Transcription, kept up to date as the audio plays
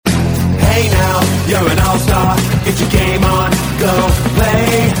Hey now, you're an all-star. Get your game on, go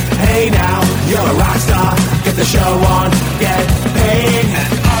play. Hey now, you're a rock star. Get the show on, get paid.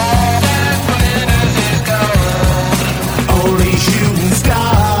 And all that glitters is gold. Only shooting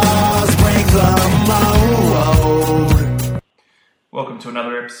stars break the mold. Welcome to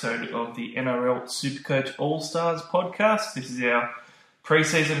another episode of the NRL Supercoach All-Stars podcast. This is our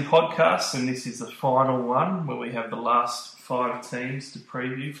pre-season podcast, and this is the final one where we have the last 5 teams to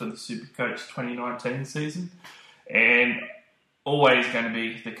preview for the Supercoach 2019 season. And always going to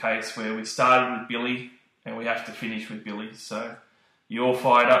be the case where we started with Billy and we have to finish with Billy. So you all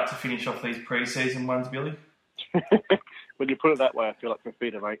fired up to finish off these pre-season ones, Billy? When you put it that way, I feel like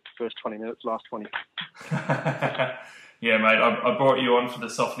Fafita, mate. First 20 minutes, last 20. Yeah, mate, I brought you on for the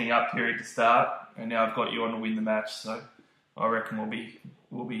softening up period to start, and now I've got you on to win the match, so I reckon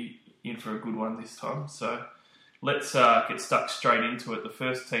we'll be in for a good one this time. So let's get stuck straight into it. The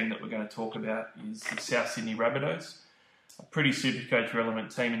first team that we're going to talk about is the South Sydney Rabbitohs, a pretty Supercoach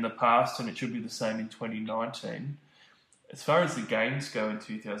relevant team in the past, and it should be the same in 2019. As far as the games go in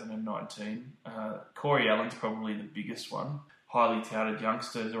 2019, Corey Allen's probably the biggest one. Highly touted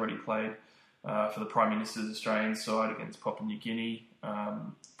youngster, has already played for the Prime Minister's Australian side against Papua New Guinea.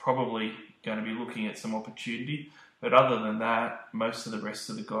 Probably going to be looking at some opportunity. But other than that, most of the rest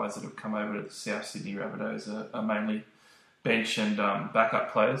of the guys that have come over to the South Sydney Rabbitohs are mainly bench and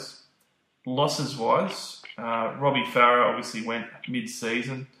backup players. Losses-wise, Robbie Farah obviously went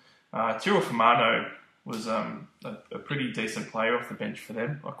mid-season. Tyrrell Famano was a pretty decent player off the bench for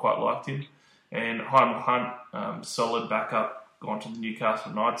them. I quite liked him. And Heimel Hunt, solid backup, gone to the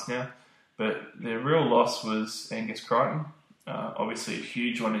Newcastle Knights now. But their real loss was Angus Crichton. Obviously a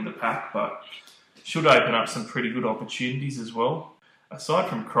huge one in the pack, but should open up some pretty good opportunities as well. Aside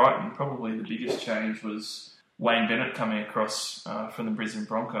from Crichton, probably the biggest change was Wayne Bennett coming across from the Brisbane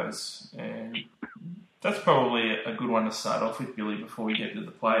Broncos. And that's probably a good one to start off with, Billy, before we get to the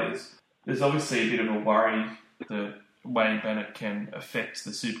players. There's obviously a bit of a worry that Wayne Bennett can affect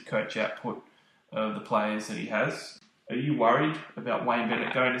the Supercoach output of the players that he has. Are you worried about Wayne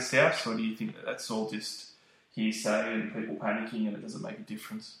Bennett going to South, or do you think that that's all just hearsay and people panicking and it doesn't make a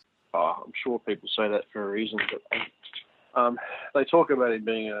difference? I'm sure people say that for a reason, but they talk about him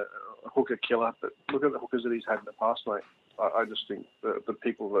being a hooker killer, but look at the hookers that he's had in the past, mate. I just think the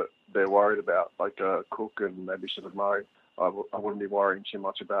people that they're worried about, like Cook and maybe sort of Murray, I wouldn't be worrying too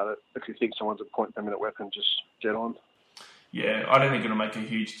much about it. If you think someone's a point-per-minute weapon, just get on. Yeah, I don't think it'll make a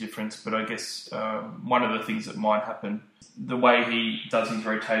huge difference, but I guess one of the things that might happen, the way he does his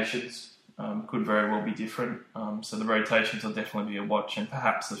rotations could very well be different. So the rotations will definitely be a watch, and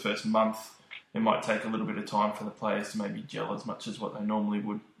perhaps the first month it might take a little bit of time for the players to maybe gel as much as what they normally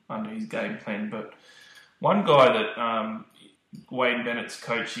would under his game plan. But one guy that Wayne Bennett's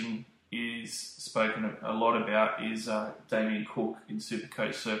coaching is spoken a lot about is Damien Cook in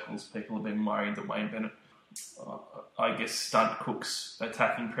Supercoach circles. People have been worried that Wayne Bennett, I guess, stunt Cook's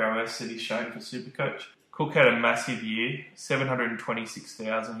attacking prowess that he's shown for Supercoach. Cook had a massive year,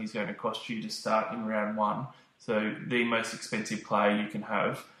 $726,000 he's going to cost you to start in round 1. So the most expensive player you can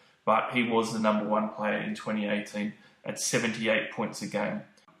have. But he was the number 1 player in 2018 at 78 points a game.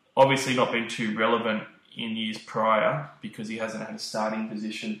 Obviously not been too relevant in years prior because he hasn't had a starting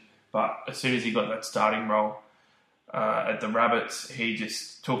position. But as soon as he got that starting role at the Rabbits, he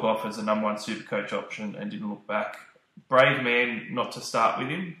just took off as the number 1 Supercoach option and didn't look back. Brave man not to start with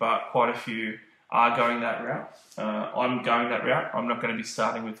him, but quite a few are going that route. I'm going that route. I'm not going to be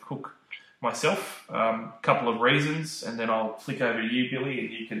starting with Cook myself. Couple of reasons, and then I'll flick over to you, Billy,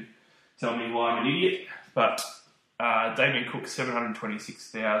 and you can tell me why I'm an idiot. But Damien Cook,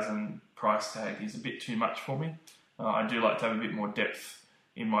 $726,000 price tag is a bit too much for me. I do like to have a bit more depth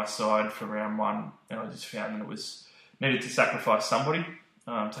in my side for round 1, and I just found that it was needed to sacrifice somebody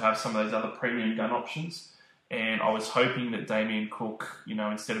to have some of those other premium gun options. And I was hoping that Damien Cook,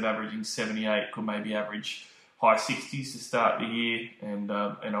 instead of averaging 78, could maybe average high 60s to start the year, and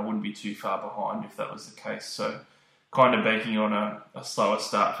I wouldn't be too far behind if that was the case. So kind of banking on a slower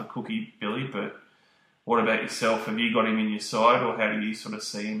start for Cookie, Billy, but what about yourself? Have you got him in your side, or how do you sort of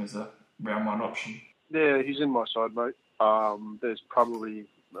see him as a round 1 option? Yeah, he's in my side, mate. There's probably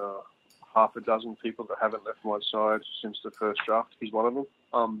half a dozen people that haven't left my side since the first draft. He's one of them.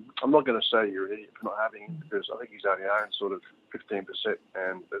 I'm not going to say you're an idiot for not having him, because I think he's only owned sort of 15%,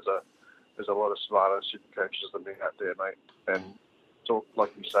 and there's a lot of smarter super coaches than me out there, mate. And it's all,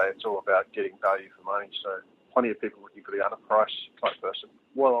 like you say, it's all about getting value for money. So plenty of people looking for the underpriced type person.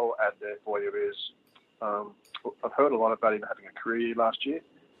 What I'll add there for you is I've heard a lot about him having a career year last year.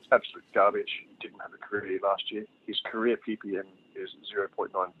 It's absolute garbage. He didn't have a career year last year. His career PPM is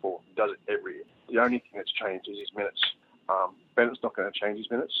 0.94. He does it The only thing that's changed is his minutes. Bennett's not going to change his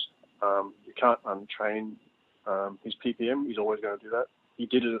minutes. You can't untrain his PPM. He's always going to do that. He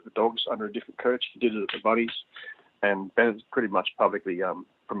did it at the Dogs under a different coach. He did it at the Buddies. And Bennett's pretty much publicly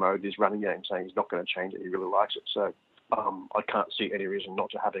promoted his running game, saying he's not going to change it. He really likes it. So I can't see any reason not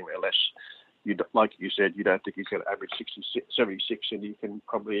to have him unless, like you said, you don't think he's going to average 76, and you can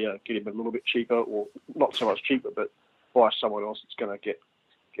probably get him a little bit cheaper, or not so much cheaper, but buy someone else that's going to get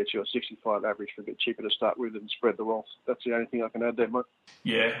you a 65 average for a bit cheaper to start with and spread the wealth. That's the only thing I can add there, mate.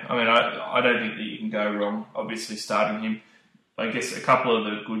 Yeah, I mean, I don't think that you can go wrong, obviously, starting him. I guess a couple of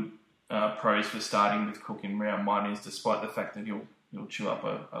the good pros for starting with Cook in round one is, despite the fact that he'll chew up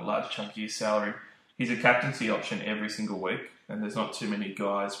a large chunk of your salary, he's a captaincy option every single week, and there's not too many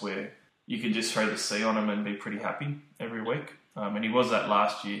guys where you can just throw the C on him and be pretty happy every week. And he was that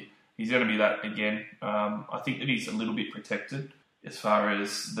last year. He's going to be that again. I think that he's a little bit protected as far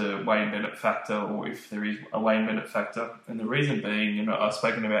as the Wayne Bennett factor, or if there is a Wayne Bennett factor. And the reason being, I've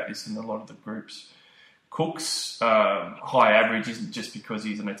spoken about this in a lot of the groups, Cook's high average isn't just because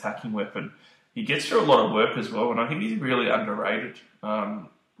he's an attacking weapon. He gets through a lot of work as well, and I think he's really underrated.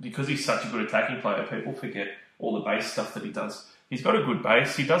 Because he's such a good attacking player, people forget all the base stuff that he does. He's got a good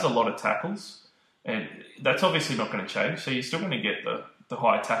base. He does a lot of tackles, and that's obviously not going to change. So you're still going to get the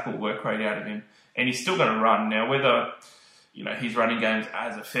high tackle work rate out of him, and he's still going to run. Now, whether his running game's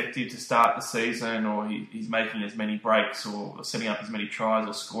as effective to start the season, or he's making as many breaks, or setting up as many tries,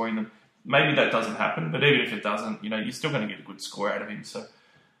 or scoring them, maybe that doesn't happen. But even if it doesn't, you're still going to get a good score out of him. So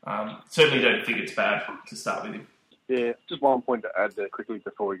certainly don't think it's bad to start with him. Yeah, just one point to add there quickly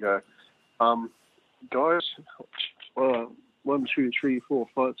before we go. Guys, 1, 2, 3, 4,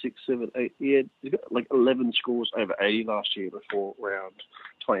 5, 6, 7, 8. He got like 11 scores over 80 last year before round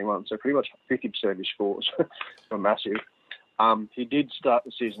 21. So pretty much 50% of his scores were massive. He did start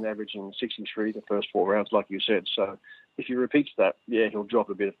the season averaging 63 the first 4 rounds, like you said. So if he repeats that, yeah, he'll drop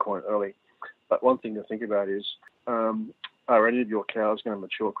a bit of coin early. But one thing to think about is, are any of your cows going to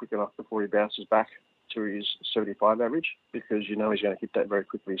mature quick enough before he bounces back to his 75 average? Because he's going to hit that very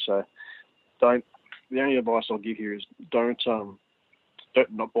quickly. So the only advice I'll give you is don't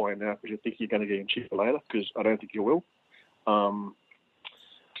not buy him now because you think you're going to get him cheaper later, because I don't think you will.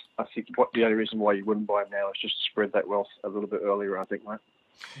 I think the only reason why you wouldn't buy him now is just to spread that wealth a little bit earlier, I think, mate.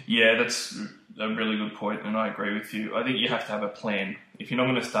 Yeah, that's a really good point, and I agree with you. I think you have to have a plan. If you're not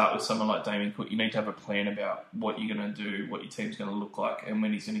going to start with someone like Damien Cook, you need to have a plan about what you're going to do, what your team's going to look like, and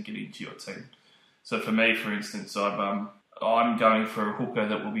when he's going to get into your team. So for me, for instance, I'm going for a hooker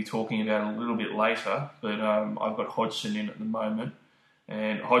that we'll be talking about a little bit later, but I've got Hodgson in at the moment,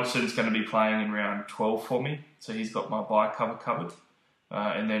 and Hodgson's going to be playing in round 12 for me, so he's got my buy covered.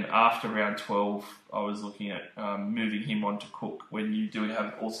 And then after round 12, I was looking at moving him on to Cook when you do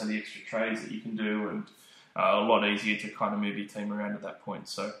have also the extra trades that you can do, and a lot easier to kind of move your team around at that point.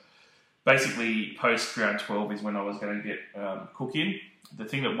 So basically, post round 12 is when I was going to get Cook in. The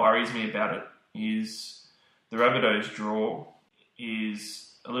thing that worries me about it is the Rabbitohs draw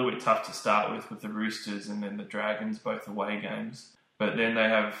is a little bit tough to start with the Roosters and then the Dragons, both away games. But then they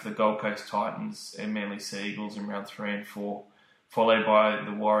have the Gold Coast Titans and Manly Sea Eagles in round 3 and 4. Followed by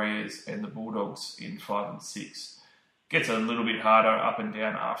the Warriors and the Bulldogs in 5 and 6. Gets a little bit harder up and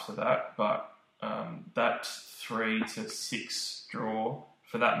down after that, but that 3 to 6 draw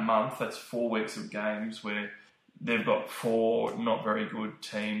for that month, that's 4 weeks of games where they've got 4 not very good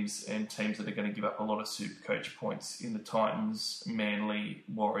teams and teams that are going to give up a lot of super coach points in the Titans, Manly,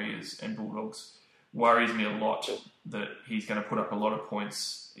 Warriors and Bulldogs. Worries me a lot that he's going to put up a lot of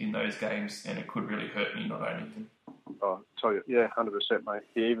points in those games, and it could really hurt me, not only him. Oh, I'll tell you, yeah, 100%, mate.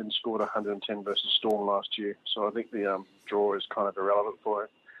 He even scored 110 versus Storm last year, so I think the draw is kind of irrelevant for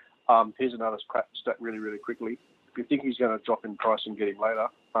him. Here's another stat really, really quickly. If you think he's going to drop in price and get him later,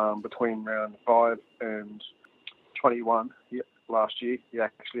 between round 5 and 21 last year, he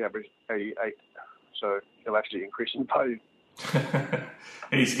actually averaged 88, so he'll actually increase in value.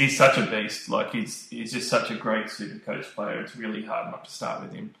 He's such a beast. Like he's just such a great super coach player. It's really hard not to start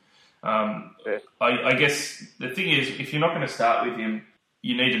with him. I guess the thing is, if you're not going to start with him,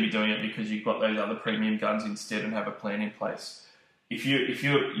 you need to be doing it because you've got those other premium guns instead and have a plan in place. If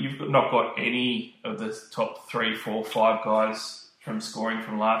you've not got any of the top 3, 4, 5 guys from scoring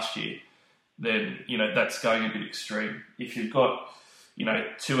from last year, then that's going a bit extreme. If you've got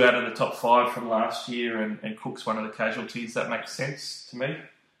 2 out of the top 5 from last year and Cook's one of the casualties, that makes sense to me.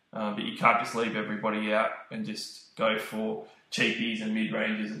 But you can't just leave everybody out and just go for cheapies and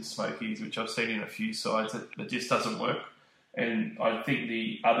mid-ranges and smokies, which I've seen in a few sides that just doesn't work. And I think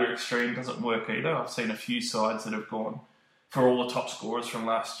the other extreme doesn't work either. I've seen a few sides that have gone for all the top scorers from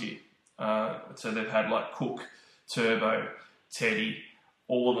last year. So they've had like Cook, Turbo, Teddy,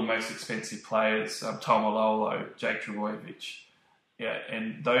 all of the most expensive players, Tomalolo, Jake Trbojevic. Yeah,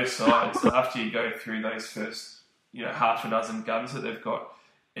 and those sides, after you go through those first, half a dozen guns that they've got,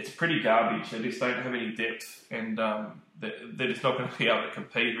 it's pretty garbage. They just don't have any depth, and they're just not going to be able to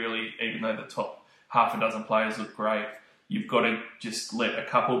compete really, even though the top half a dozen players look great. You've got to just let a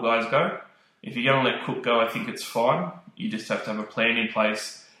couple of guys go. If you're going to let Cook go, I think it's fine. You just have to have a plan in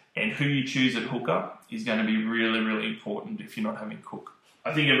place, and who you choose at hooker is going to be really, really important if you're not having Cook.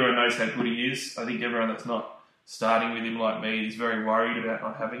 I think everyone knows how good he is. I think everyone that's not starting with him like me is very worried about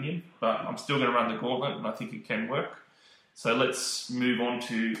not having him, but I'm still going to run the gauntlet, and I think it can work. So let's move on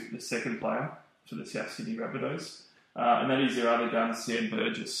to the second player for the South Sydney Rabbitohs, and that is their other gun, Sam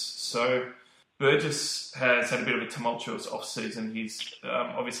Burgess. So Burgess has had a bit of a tumultuous off-season. He's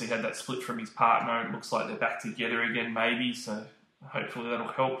obviously had that split from his partner. It looks like they're back together again, maybe, so hopefully that'll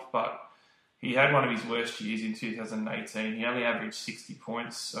help. But he had one of his worst years in 2018. He only averaged 60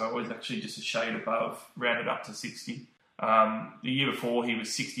 points, so it was actually just a shade above, rounded up to 60. The year before, he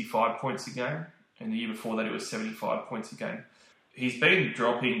was 65 points a game, and the year before that, it was 75 points a game. He's been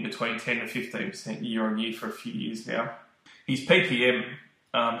dropping between 10 to 15% year on year for a few years now. His PPM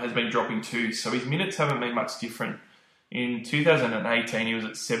has been dropping too, so his minutes haven't been much different. In 2018, he was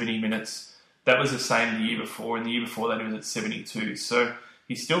at 70 minutes. That was the same the year before, and the year before that, he was at 72. So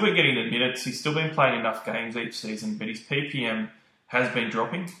he's still been getting the minutes. He's still been playing enough games each season, but his PPM has been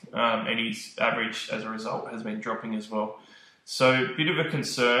dropping, and his average, as a result, has been dropping as well. So, bit of a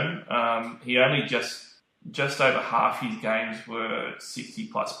concern. He only just over half his games were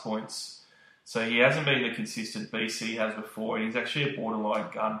 60-plus points. So he hasn't been the consistent beast he has before, and he's actually a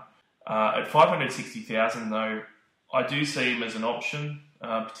borderline gun. At 560,000, though, I do see him as an option,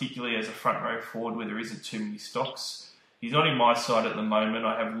 particularly as a front row forward where there isn't too many stocks. He's not in my side at the moment.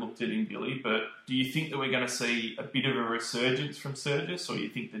 I have looked at him, Billy, but do you think that we're going to see a bit of a resurgence from Surgis, or you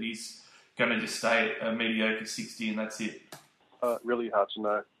think that he's going to just stay at a mediocre 60 and that's it? Really hard to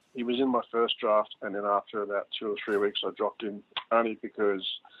know. He was in my first draft, and then after about 2 or 3 weeks, I dropped him, only because,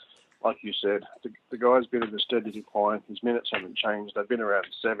 like you said, the guy's been in a steady decline. His minutes haven't changed. They've been around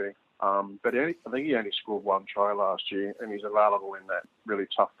 70. But I think he only scored one try last year, and he's available in that really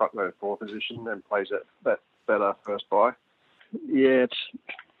tough front row forward position and plays that better first by. Yeah,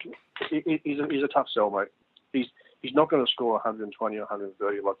 he's a tough sell, mate. He's not going to score 120 or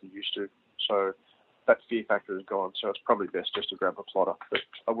 130 like he used to. So that fear factor is gone. So it's probably best just to grab a plotter. But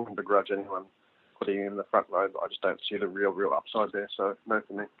I wouldn't begrudge anyone putting him in the front row. But I just don't see the real upside there. So no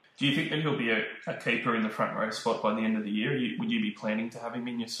for me. Do you think that he'll be a keeper in the front row spot by the end of the year? Would you be planning to have him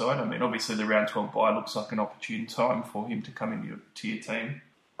in your side? I mean, obviously the round 12 bye looks like an opportune time for him to come into your team.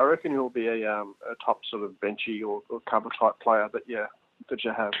 I reckon he'll be a top sort of benchy or cover type player that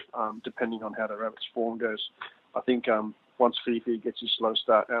you have, depending on how the Rabbits' form goes. I think once Fifi gets his slow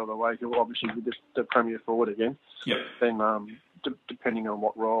start out of the way, he'll obviously be the premier forward again. Yep. Then depending on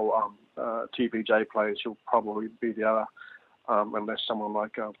what role TPJ plays, he'll probably be the other. Unless someone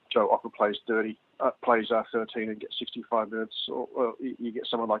like Joe Ocker plays 13 and gets 65 minutes, or you get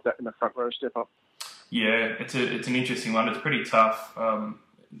someone like that in the front row step up. Yeah, it's an interesting one. It's pretty tough.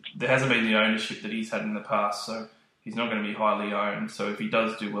 There hasn't been the ownership that he's had in the past, so he's not going to be highly owned. So if he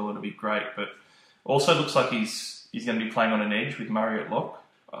does do well, it'll be great. But also looks like he's going to be playing on an edge with Murray at lock.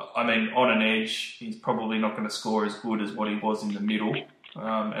 I mean, on an edge, he's probably not going to score as good as what he was in the middle,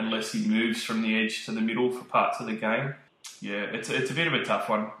 unless he moves from the edge to the middle for parts of the game. Yeah, it's a bit of a tough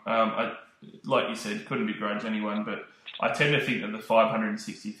one. Like you said, couldn't begrudge anyone, but I tend to think that the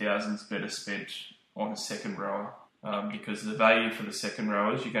 560,000 is better spent on a second rower, because the value for the second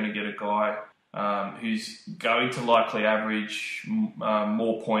rowers, you're going to get a guy who's going to likely average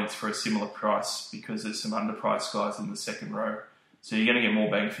more points for a similar price, because there's some underpriced guys in the second row. So you're going to get more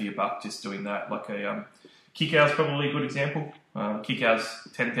bang for your buck just doing that. Like Kikau's probably a good example. Kikau's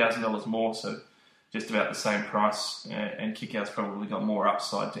 $10,000 more, so just about the same price, and Kikau's probably got more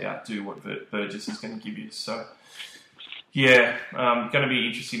upside to outdo what Burgess is going to give you. So, yeah, going to be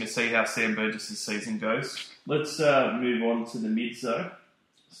interesting to see how Sam Burgess' season goes. Let's move on to the mids, though.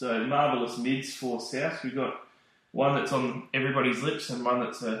 So, marvellous mids for South. We've got one that's on everybody's lips and one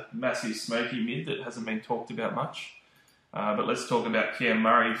that's a massive smoky mid that hasn't been talked about much. But let's talk about Cam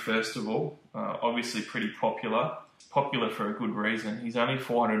Murray first of all. Obviously pretty popular. Popular for a good reason. He's only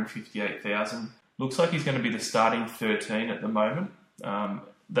 458,000. Looks like he's going to be the starting 13 at the moment.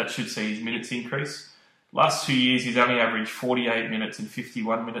 That should see his minutes increase. Last 2 years, he's only averaged 48 minutes and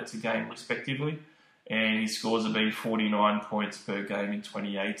 51 minutes a game, respectively. And his scores have been 49 points per game in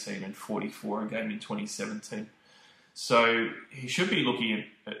 2018 and 44 a game in 2017. So he should be looking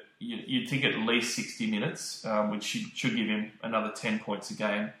at you'd think at least 60 minutes, which should give him another 10 points a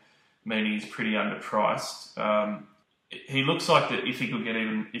game, meaning he's pretty underpriced. He looks like that if he could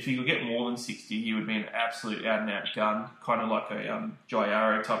get more than 60, he would be an absolute out-and-out gun, kind of like a Jai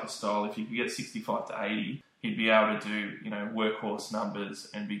Arrow type of style. If he could get 65 to 80, he'd be able to do workhorse numbers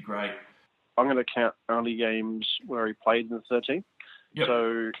and be great. I'm going to count only games where he played in the 13. Yep.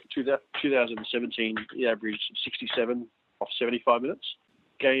 So 2017, he averaged 67 off 75 minutes.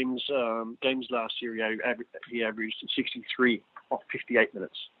 Games last year, he averaged 63 off 58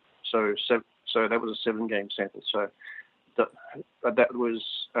 minutes. So that was a 7-game sample. So that was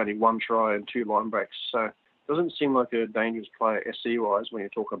only 1 try and 2 line breaks. So it doesn't seem like a dangerous player SC-wise when you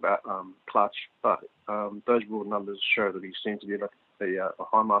talk about clutch, but those raw numbers show that he seems to be like a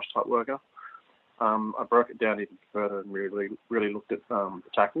high march type worker. I broke it down even further and really looked at the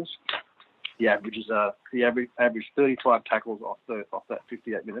tackles. He averaged 35 tackles off that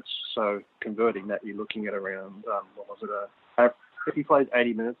 58 minutes. So converting that, you're looking at around if he plays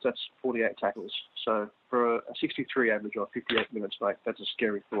 80 minutes, that's 48 tackles. So for a 63 average of 58 minutes, mate, that's a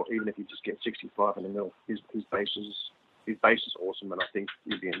scary thought. Even if you just get 65 in the middle, his base is awesome, and I think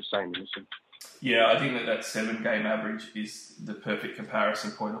you'd be insane in this. Yeah, I think that 7-game average is the perfect comparison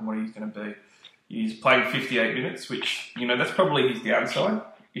point on what he's going to be. He's playing 58 minutes, which, that's probably his downside.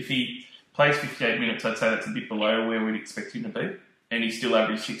 If he plays 58 minutes, I'd say that's a bit below where we'd expect him to be, and he still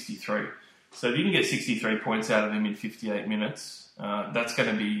averaged 63. So if you can get 63 points out of him in 58 minutes, that's going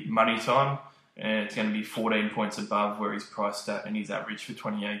to be money time, and it's going to be 14 points above where he's priced at and his average for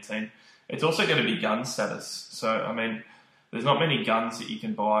 2018. It's also going to be gun status. So, there's not many guns that you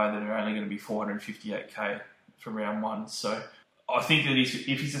can buy that are only going to be 458k for round 1. So I think that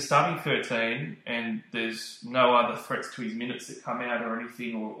if he's a starting 13 and there's no other threats to his minutes that come out or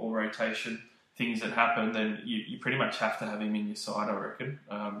anything or rotation things that happen, then you pretty much have to have him in your side, I reckon.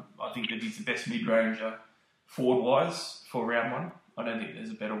 I think that he's the best mid-ranger forward-wise for round 1. I don't think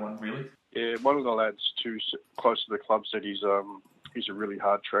there's a better one, really. Yeah, one of the lads too close to the club said he's a really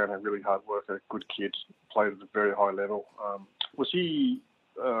hard trainer, really hard worker, good kid, played at a very high level. Was he...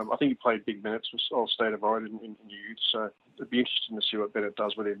 I think he played big minutes with all State of Origin in youth, so it'd be interesting to see what Bennett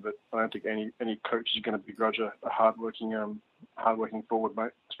does with him. But I don't think any coach is going to begrudge a hard-working forward,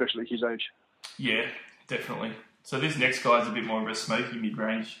 mate, especially at his age. Yeah, definitely. So this next guy's a bit more of a smoky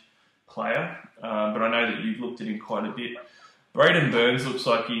mid-range player, but I know that you've looked at him quite a bit. Braden Burns looks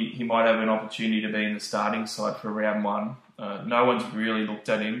like he might have an opportunity to be in the starting side for round 1. No one's really looked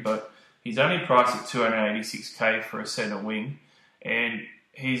at him, but he's only priced at 286k for a centre wing, and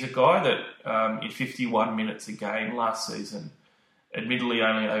he's a guy that in 51 minutes a game last season, admittedly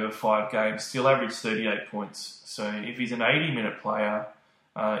only over 5 games, still averaged 38 points. So if he's an 80-minute player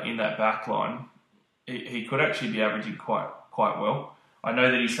in that back line, he could actually be averaging quite well. I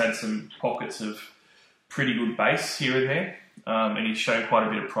know that he's had some pockets of pretty good base here and there, and he's shown quite a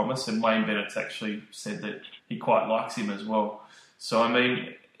bit of promise, and Wayne Bennett's actually said that he quite likes him as well. So,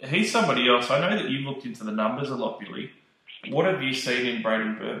 he's somebody else. I know that you've looked into the numbers a lot, Billy. What have you seen in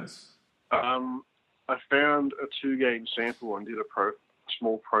Braden Burns? I found a 2-game sample and did a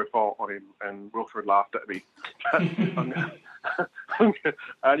small profile on him, and Wilfred laughed at me.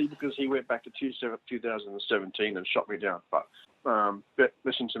 Only because he went back to 2017 and shot me down. But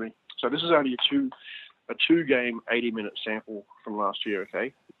listen to me. So this is only a 2-game 80-minute sample from last year.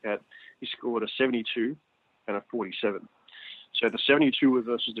 Okay, he scored a 72 and a 47. So the 72 were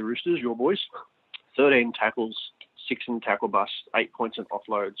versus the Roosters, your boys. 13 tackles, 6 in tackle bust, 8 points in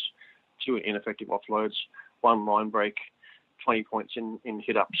offloads, 2 in ineffective offloads, 1 line break, 20 points in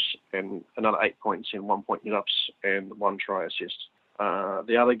hit-ups, and another 8 points in 1-point hit-ups, and 1 try assist.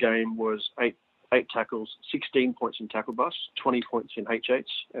 The other game was 8 tackles, 16 points in tackle bust, 20 points in H8s,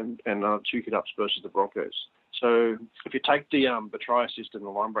 and 2 hit-ups versus the Broncos. So if you take the try assist and the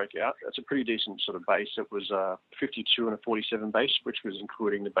line break out, that's a pretty decent sort of base. It was 52 and a 47 base, which was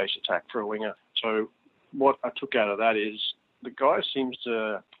including the base attack for a winger. So what I took out of that is the guy seems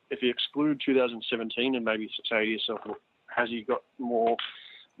to, if you exclude 2017 and maybe say to yourself, well, has he got more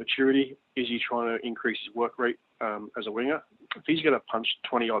maturity? Is he trying to increase his work rate as a winger? If he's going to punch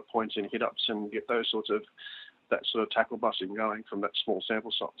 20-odd points in hit-ups and get that sort of tackle busting going from that small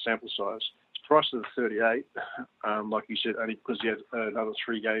sample size, it's priced at 38, like you said, only because he had another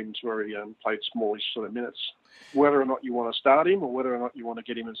 3 games where he played smallish sort of minutes. Whether or not you want to start him or whether or not you want to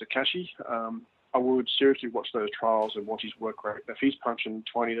get him as a cashie, I would seriously watch those trials and watch his work rate. If he's punching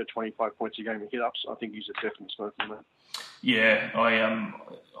 20 to 25 points a game in hit-ups, I think he's a definite smoking man. Yeah,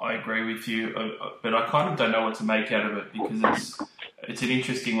 I agree with you, but I kind of don't know what to make out of it because it's an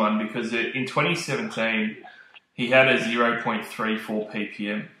interesting one because in 2017 he had a 0.34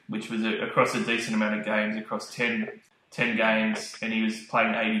 ppm, which was across a decent amount of games, across 10 games, and he was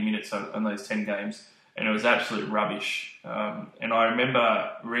playing 80 minutes on those 10 games, and it was absolute rubbish. And I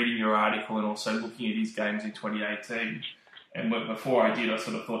remember reading your article and also looking at his games in 2018, and before I did, I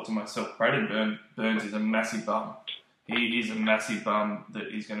sort of thought to myself, Braden Burns is a massive bum. He is a massive bum that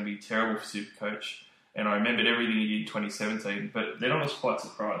is going to be terrible for Supercoach. And I remembered everything he did in 2017, but then I was quite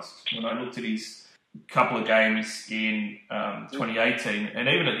surprised when I looked at his couple of games in 2018, and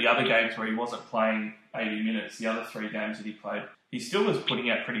even at the other games where he wasn't playing 80 minutes, the other 3 games that he played, he still was putting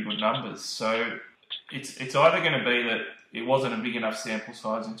out pretty good numbers. So it's either going to be that it wasn't a big enough sample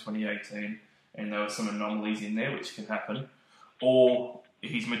size in 2018 and there were some anomalies in there, which can happen, or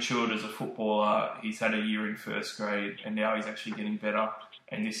he's matured as a footballer, he's had a year in first grade, and now he's actually getting better,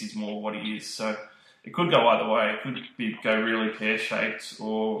 and this is more what he is. So it could go either way. It could go really pear-shaped,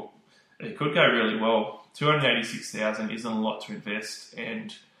 or it could go really well. 286,000 isn't a lot to invest,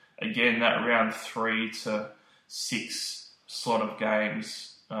 and again, that round 3 to 6 slot of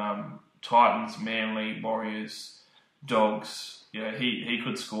games, Titans, Manly, Warriors, Dogs, he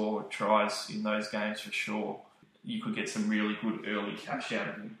could score tries in those games for sure. You could get some really good early cash out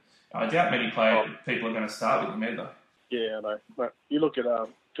of him. I doubt many people are going to start with him either. Yeah, I know. But you look at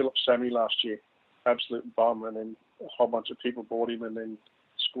Philip Sammy last year, absolute bum, and then a whole bunch of people bought him and then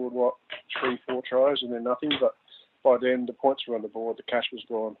scored, 3-4 tries and then nothing. But by then, the points were on the board, the cash was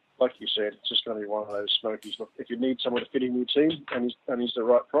gone. Like you said, it's just going to be one of those smokies. Look, if you need someone to fit in your team and he's the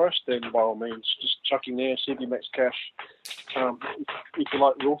right price, then by all means, just chuck him there, see if he makes cash. If you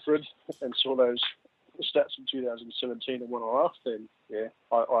like Wilfred and saw those stats from 2017 and went off, then yeah,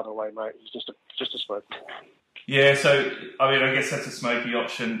 either way, mate, he's just a smoky. Yeah, so I guess that's a smoky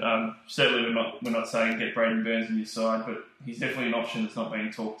option. Certainly, we're not saying get Braden Burns on your side, but he's definitely an option that's not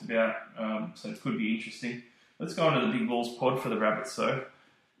being talked about. So it could be interesting. Let's go on to the Big Balls pod for the Rabbits, though.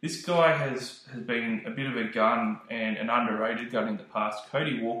 This guy has been a bit of a gun and an underrated gun in the past.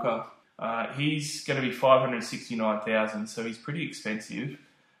 Cody Walker, he's going to be 569,000, so he's pretty expensive.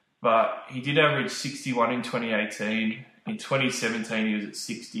 But he did average 61 in 2018. In 2017, he was at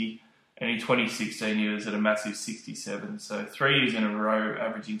 60. And in 2016, he was at a massive 67. So 3 years in a row,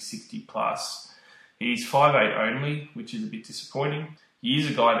 averaging 60 plus. He's 5'8 only, which is a bit disappointing. He is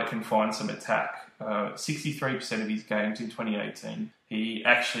a guy that can find some attack. 63% of his games in 2018, he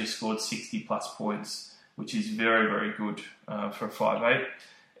actually scored 60 plus points, which is very, very good for a 5'8.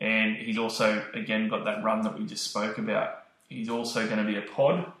 And he's also, again, got that run that we just spoke about. He's also going to be a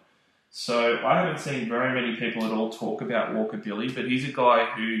pod. So I haven't seen very many people at all talk about Walker Billy, but he's a guy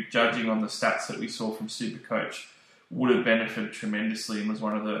who, judging on the stats that we saw from Supercoach, would have benefited tremendously and was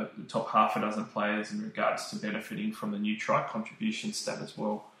one of the top half a dozen players in regards to benefiting from the new try contribution stat as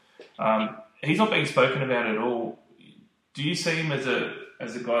well. He's not being spoken about at all. Do you see him as a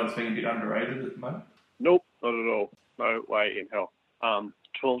guy that's being a bit underrated at the moment? Nope, not at all. No way in hell.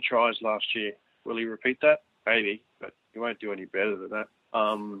 12 tries last year. Will he repeat that? Maybe, but he won't do any better than that.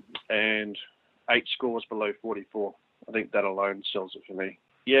 And 8 scores below 44. I think that alone sells it for me.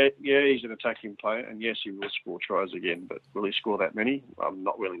 Yeah, he's an attacking player, and yes, he will score tries again. But will he score that many? I'm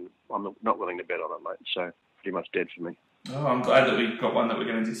not willing to bet on it, mate. So pretty much dead for me. Oh, I'm glad that we've got one that we're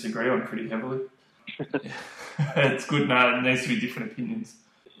going to disagree on pretty heavily. It's good. No, it needs to be different opinions.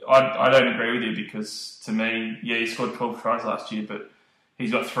 I don't agree with you because to me, yeah, he scored 12 tries last year, but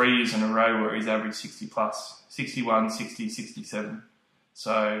he's got 3 years in a row where he's averaged 60 plus, 61, 60, 67.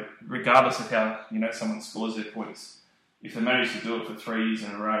 So regardless of how someone scores their points, if they manage to do it for 3 years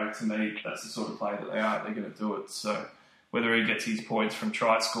in a row, to me that's the sort of player that they're going to do it. So whether he gets his points from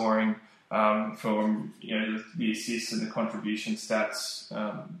try scoring, from the assists and the contribution stats,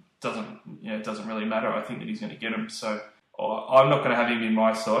 doesn't really matter. I think that he's going to get them. So I'm not going to have him in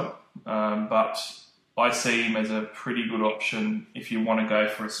my side, but I see him as a pretty good option if you want to go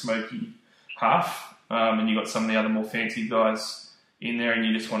for a smoky half, and you've got some of the other more fancy guys in there and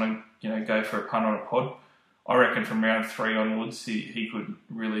you just want to go for a punt on a pod. I reckon from round 3 onwards he could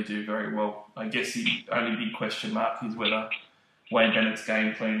really do very well. I guess the only big question mark is whether Wayne Bennett's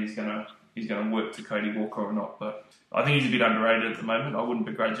game plan is going to work to Cody Walker or not. But I think he's a bit underrated at the moment. I wouldn't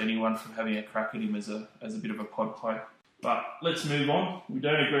begrudge anyone from having a crack at him as a bit of a pod player. But let's move on. We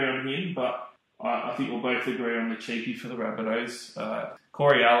don't agree on him, but I think we'll both agree on the cheeky for the Rabbitohs.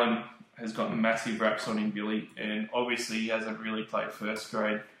 Corey Allen has got massive raps on him, Billy, and obviously he hasn't really played first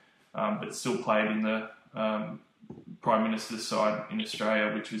grade, but still played in the Prime Minister's side in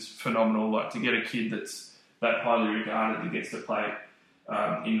Australia, which was phenomenal. Like, to get a kid that's that highly regarded that gets to play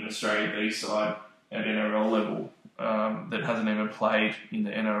in an Australia B side at NRL level, that hasn't even played in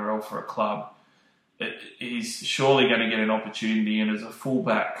the NRL for a club, he's surely going to get an opportunity, and as a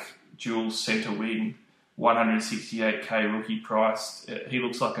fullback, dual centre wing, 168k rookie price, he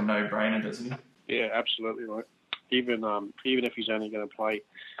looks like a no-brainer, doesn't he? Yeah, absolutely, right. Even if he's only going to play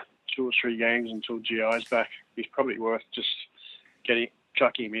 2 or 3 games until GI's back, he's probably worth just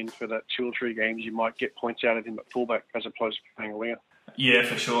chucking him in for that 2 or 3 games. You might get points out of him at fullback as opposed to playing a winger. Yeah,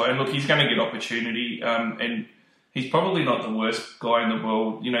 for sure. And look, he's going to get opportunity, and he's probably not the worst guy in the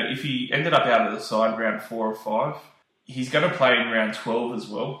world. You know, if he ended up out of the side round 4 or 5, he's going to play in round 12 as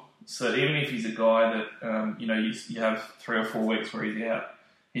well. So even if he's a guy that, you have 3 or 4 weeks where he's out,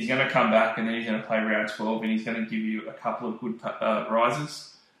 he's going to come back and then he's going to play round 12 and he's going to give you a couple of good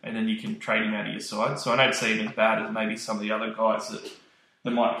rises, and then you can trade him out of your side. So I don't see him as bad as maybe some of the other guys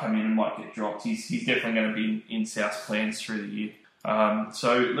that might come in and might get dropped. He's definitely going to be in South's plans through the year.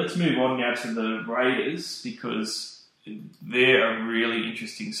 So let's move on now to the Raiders, because they're a really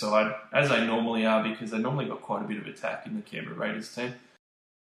interesting side, as they normally are, because they normally got quite a bit of attack in the Canberra Raiders team.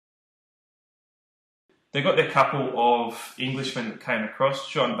 They've got their couple of Englishmen that came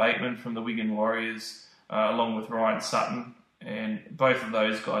across, John Bateman from the Wigan Warriors, along with Ryan Sutton, and both of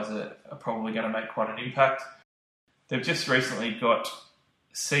those guys are probably going to make quite an impact. They've just recently got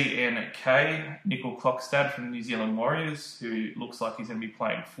CNK, Nickel Clockstad from the New Zealand Warriors, who looks like he's going to be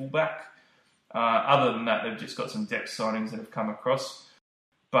playing fullback. Other than that, they've just got some depth signings that have come across.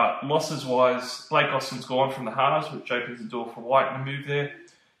 But losses-wise, Blake Austin's gone from the halves, which opens the door for White to move there.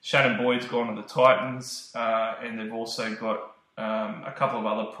 Shannon Boyd's gone to the Titans, and they've also got a couple of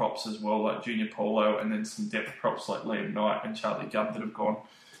other props as well, like Junior Polo, and then some depth props like Liam Knight and Charlie Gubb that have gone.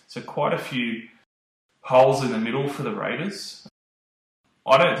 So quite a few holes in the middle for the Raiders.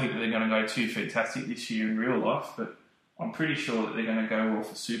 I don't think that they're going to go too fantastic this year in real life, but I'm pretty sure that they're going to go well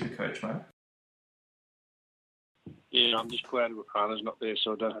for Supercoach, mate. Yeah, I'm just glad Wakana's not there,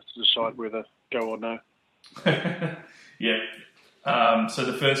 so I don't have to decide whether go or no. Yeah. So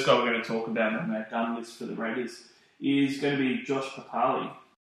the first guy we're going to talk about on that done list for the Raiders is going to be Josh Papali.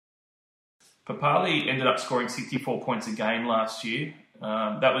 Papali ended up scoring 64 points a game last year.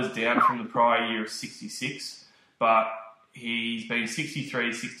 That was down from the prior year of 66, but he's been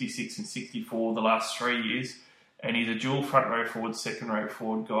 63, 66 and 64 the last 3 years, and he's a dual front row forward, second row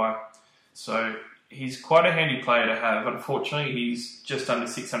forward guy. So he's quite a handy player to have. Unfortunately, he's just under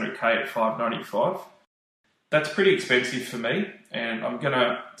 600k at 595. That's pretty expensive for me, and I'm going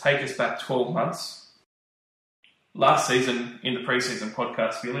to take us back 12 months. Last season, in the pre-season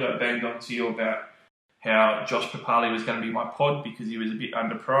podcast, really, I banged on to you about how Josh Papali was going to be my pod because he was a bit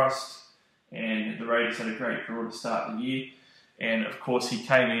underpriced, and the Raiders had a great draw to start the year. And, of course, he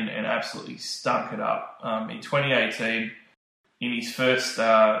came in and absolutely stunk it up. In 2018, in his first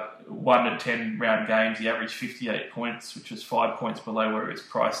 1 to 10 round games, he averaged 58 points, which was 5 points below where he was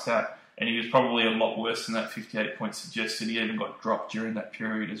priced at. And he was probably a lot worse than that 58 points suggested. He even got dropped during that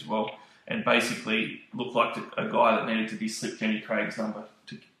period as well, and basically looked like a guy that needed to be slipped Jenny Craig's number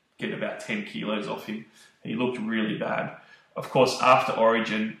to get about 10 kilos off him. He looked really bad. Of course, after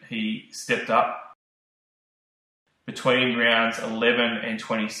Origin, he stepped up. Between rounds 11 and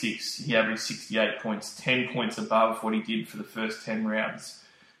 26, he averaged 68 points, 10 points above what he did for the first 10 rounds.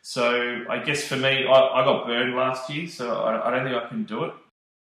 So I guess for me, I got burned last year, so I don't think I can do it.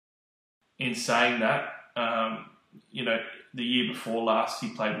 In saying that, the year before last, he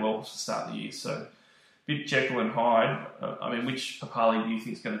played well to start the year. So, bit Jekyll and Hyde. Which Papali do you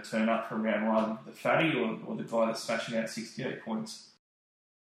think is going to turn up for round 1? The fatty or the guy that's smashing out 68 points?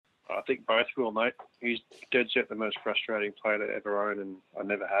 I think both will, mate. He's dead set the most frustrating player to ever own, and I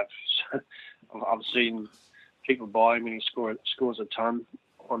never have. So, I've seen people buy him and he scores a ton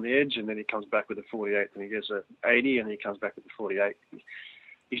on the edge, and then he comes back with a 48, and he gets a 80, and he comes back with a 48.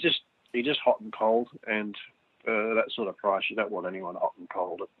 He's just hot and cold, and that sort of price, you don't want anyone hot and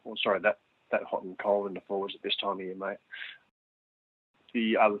cold. That hot and cold in the forwards at this time of year, mate.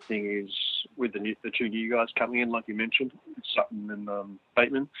 The other thing is with the 2 new guys coming in, like you mentioned, Sutton and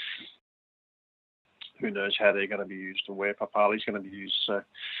Bateman. Who knows how they're going to be used and where Papali's going to be used. So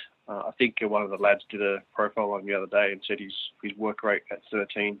I think one of the lads did a profile on the other day and said his work rate at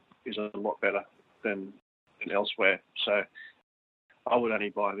 13 is a lot better than elsewhere. So I would only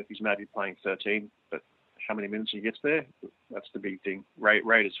buy him if he's maybe playing 13, but how many minutes he gets there, that's the big thing.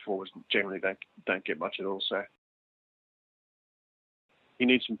 Raiders forwards generally don't get much at all, so he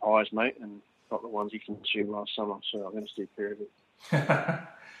needs some pies, mate, and not the ones he consumed last summer, so I'm going to steer clear of it.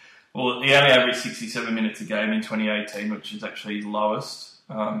 Well, he only averaged 67 minutes a game in 2018, which is actually his lowest.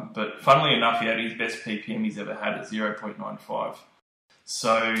 But funnily enough, he had his best PPM he's ever had at 0.95.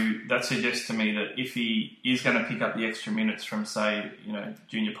 So that suggests to me that if he is going to pick up the extra minutes from, say,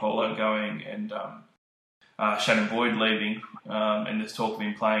 Junior Polo going and Shannon Boyd leaving, and there's talk of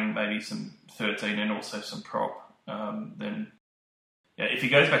him playing maybe some 13 and also some prop, then if he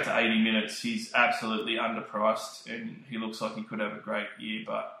goes back to 80 minutes, he's absolutely underpriced and he looks like he could have a great year.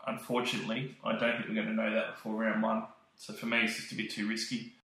 But unfortunately, I don't think we're going to know that before round one. So for me, it's just a bit too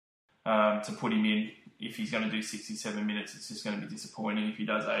risky to put him in. If he's going to do 67 minutes, it's just going to be disappointing. If he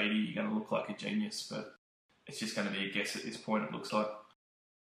does 80, you're going to look like a genius. But it's just going to be a guess at this point, it looks like.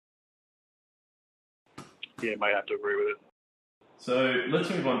 Yeah, may have to agree with it. So let's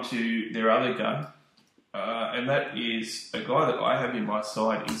move on to their other gun. And that is a guy that I have in my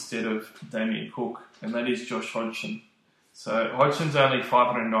side instead of Damien Cook, and that is Josh Hodgson. So Hodgson's only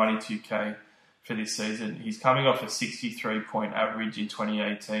 592k for this season. He's coming off a 63-point average in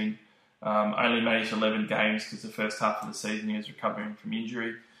 2018. Only managed 11 games because the first half of the season he was recovering from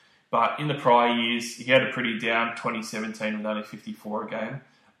injury. But in the prior years, he had a pretty down 2017 with only 54 a game.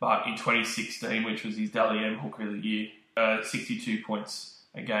 But in 2016, which was his Dally M Hooker of the Year, 62 points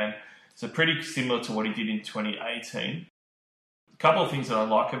a game. So pretty similar to what he did in 2018. A couple of things that I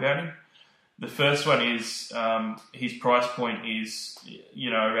like about him. The first one is his price point is,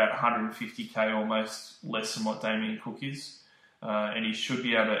 around 150k, almost less than what Damien Cook is. And he should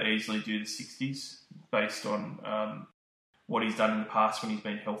be able to easily do the 60s based on what he's done in the past when he's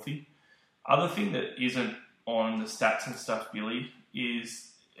been healthy. Other thing that isn't on the stats and stuff, Billy, is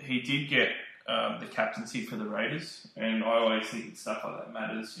he did get the captaincy for the Raiders, and I always think stuff like that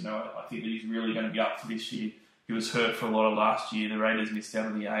matters. I think that he's really going to be up for this year. He was hurt for a lot of last year. The Raiders missed out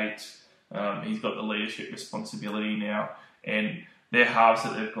on the 8. He's got the leadership responsibility now, and their halves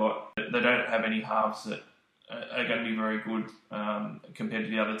that they've got, they don't have any halves that are going to be very good compared to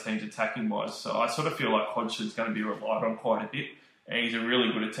the other teams attacking wise. So I sort of feel like Hodgson's going to be relied on quite a bit, and he's a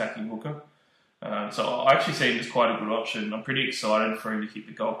really good attacking hooker. So I actually see him as quite a good option. I'm pretty excited for him to hit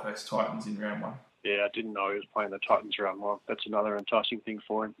the Gold Coast Titans in round one. Yeah, I didn't know he was playing the Titans round one. That's another enticing thing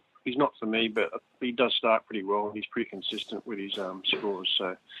for him. He's not for me, but he does start pretty well. He's pretty consistent with his scores.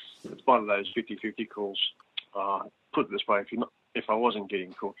 So it's one of those 50-50 calls. Put it this way, if I wasn't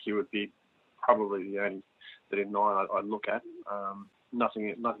getting Cook, he would be probably the only 39 I'd look at.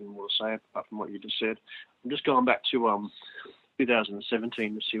 Nothing more to say apart from what you just said. I'm just going back to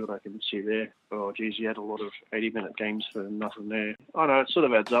 2017 to see what I can see there. Oh, geez, he had a lot of 80-minute games for nothing there. Oh, no, it sort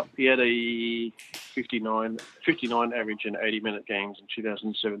of adds up. He had a 59 average in 80-minute games in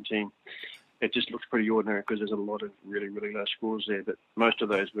 2017. It just looks pretty ordinary because there's a lot of really, really low scores there, but most of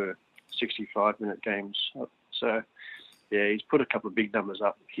those were 65-minute games. So, yeah, he's put a couple of big numbers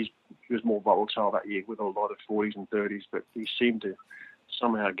up. He was more volatile that year with a lot of 40s and 30s, but he seemed to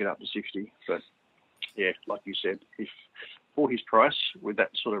somehow get up to 60. But, yeah, like you said, if for his price with that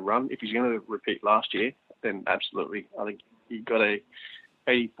sort of run, if he's going to repeat last year, then absolutely. I think he got a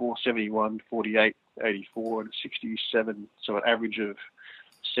 84, 71, 48, 84, and 67, so an average of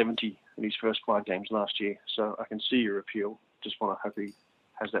 70 in his first 5 games last year. So I can see your appeal. Just want to hope he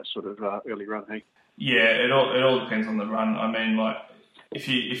has that sort of early run, hey? Yeah, it all depends on the run. I mean, like, if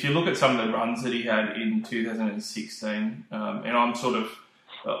you look at some of the runs that he had in 2016, and I'm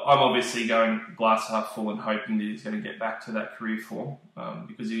obviously going glass half full and hoping that he's going to get back to that career form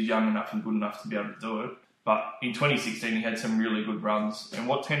because he was young enough and good enough to be able to do it. But in 2016, he had some really good runs. And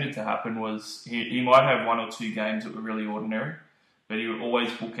what tended to happen was he might have 1 or 2 games that were really ordinary, but he would always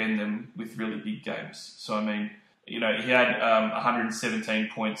bookend them with really big games. So, I mean, he had 117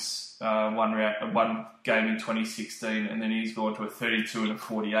 points one game in 2016, and then he's gone to a 32 and a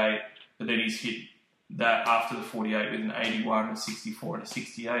 48, but then he's hit that after the 48 with an 81, a 64 and a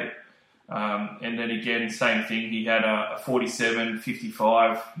 68. And then again, same thing, he had a 47,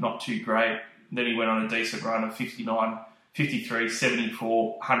 55, not too great. Then he went on a decent run of 59, 53,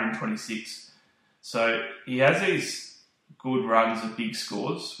 74, 126. So he has these good runs of big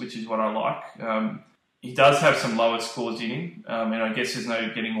scores, which is what I like. He does have some lower scores in him, and I guess there's no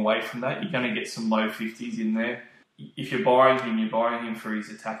getting away from that. You're going to get some low 50s in there. If you're buying him, you're buying him for his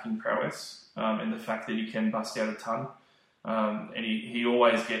attacking prowess and the fact that he can bust out a ton. And he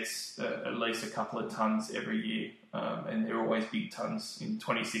always gets at least a couple of tons every year, and they're always big tons. In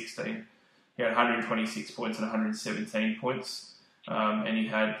 2016, he had 126 points and 117 points, and he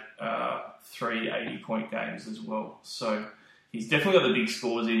had 3 80-point games as well. So he's definitely got the big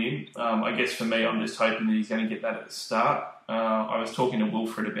scores in him. I guess for me, I'm just hoping that he's going to get that at the start. I was talking to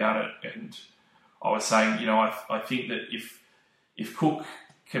Wilfred about it, and I was saying, I think that if Cook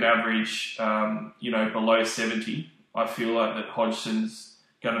can average, below 70, I feel like that Hodgson's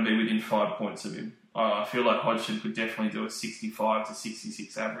going to be within 5 points of him. I feel like Hodgson could definitely do a 65 to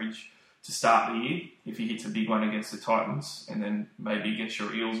 66 average to start the year if he hits a big one against the Titans, and then maybe against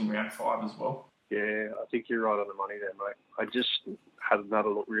your Eels in round 5 as well. Yeah, I think you're right on the money there, mate. I just had another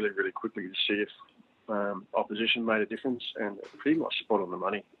look really, really quickly to see if opposition made a difference, and pretty much spot on the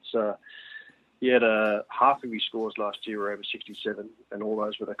money. So he had half of his scores last year were over 67, and all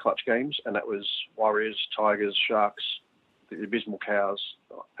those were the clutch games, and that was Warriors, Tigers, Sharks, the abysmal Cows.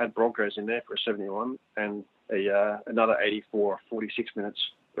 Had Broncos in there for a 71, and another 84, 46 minutes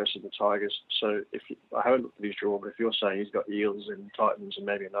versus the Tigers. So I haven't looked at his draw, but if you're saying he's got Eels and Titans and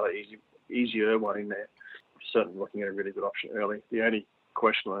maybe another easier one in there, certainly looking at a really good option early. The only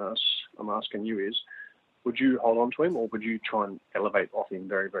question I'm asking you is, would you hold on to him, or would you try and elevate off him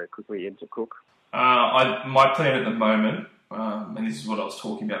very, very quickly into Cook? My plan at the moment, and this is what I was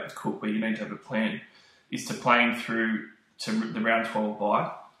talking about with Cook, where you need to have a plan, is to play him through to the round 12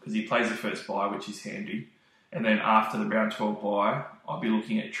 bye, because he plays the first bye, which is handy. And then after the round 12 bye, I'll be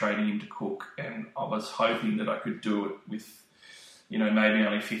looking at trading him to Cook. And I was hoping that I could do it with, maybe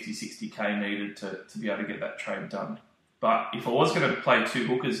only 50, 60k needed to be able to get that trade done. But if I was going to play two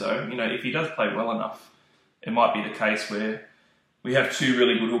hookers though, if he does play well enough, it might be the case where we have two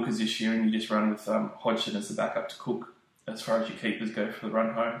really good hookers this year and you just run with Hodgson as the backup to Cook as far as your keepers go for the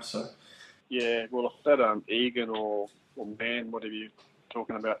run home. So, yeah, well, if that Egan or Mann, whatever you're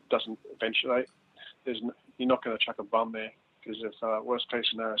talking about, doesn't eventuate, you're not going to chuck a bum there, because if worst case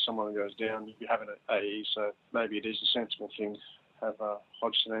scenario someone goes down, you're having an AE, so maybe it is a sensible thing to have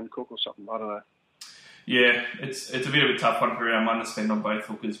Hodgson and Cook or something. I don't know. Yeah, it's a bit of a tough one for round one to spend on both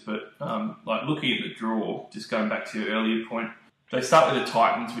hookers, but looking at the draw, just going back to your earlier point, they start with the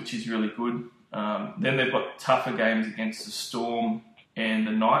Titans, which is really good. Then they've got tougher games against the Storm and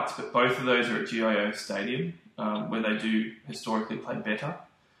the Knights, but both of those are at GIO Stadium, where they do historically play better.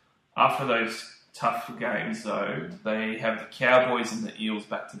 After those tough games, though, they have the Cowboys and the Eels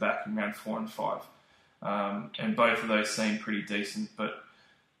back-to-back in round 4 and 5. And both of those seem pretty decent, but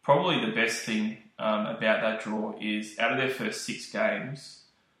probably the best thing about that draw is out of their first 6 games,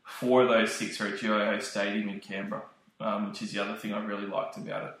 4 of those 6 are at GIO Stadium in Canberra, which is the other thing I really liked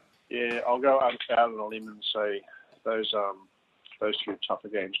about it. Yeah, I'll go out on a limb and say those 2 tougher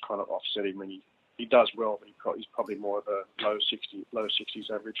games kind of offset him, and he does well, but he's probably more of a low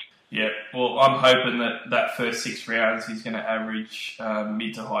 60s average. Yeah, well, I'm hoping that first 6 rounds he's going to average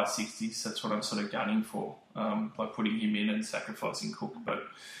mid to high 60s. That's what I'm sort of gunning for by putting him in and sacrificing Cook. But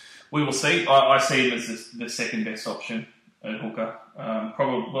we will see. I see him as the second best option at hooker.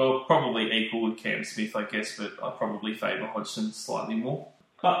 Probably equal with Cam Smith, I guess, but I probably favour Hodgson slightly more.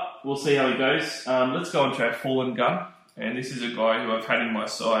 But we'll see how he goes. Let's go on to our fallen gun. And this is a guy who I've had in my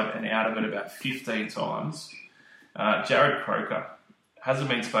side and out of it about 15 times. Jarrod Croker. Hasn't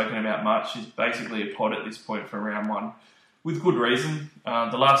been spoken about much. He's basically a pod at this point for round 1. With good reason.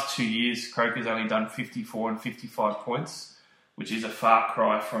 The last 2 years, Croker's only done 54 and 55 points, which is a far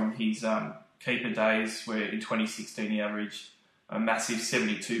cry from his keeper days, where in 2016 he averaged a massive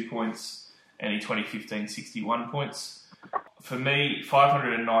 72 points and in 2015 61 points. For me,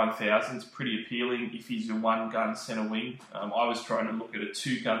 509,000 is pretty appealing if he's your one-gun centre wing. I was trying to look at a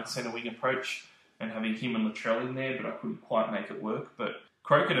 2-gun centre wing approach and having him and Latrell in there, but I couldn't quite make it work. But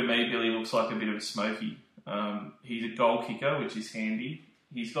Croker to me really looks like a bit of a smoky. He's a goal kicker, which is handy.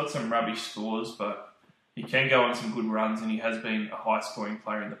 He's got some rubbish scores, but he can go on some good runs, and he has been a high-scoring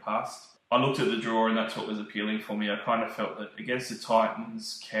player in the past. I looked at the draw, and that's what was appealing for me. I kind of felt that against the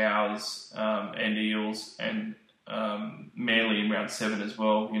Titans, Cows, and Eels, and Manly in round 7 as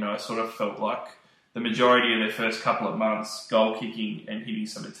well, I sort of felt like the majority of their first couple of months, goal kicking and hitting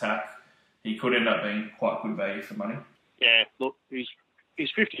some attack, he could end up being quite good value for money. Yeah, look, he's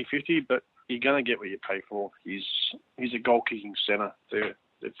 50-50, but you're going to get what you pay for. He's a goal kicking centre. They're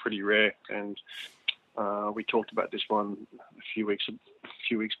pretty rare, and we talked about this one a few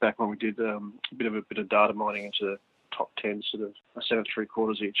weeks back when we did a bit of data mining into the top 10 sort of centre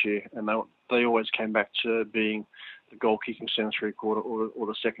three-quarters each year, and they always came back to being the goal-kicking centre three-quarter or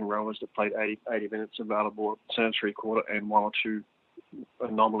the second rowers that played 80 minutes available at centre three-quarter and 1 or 2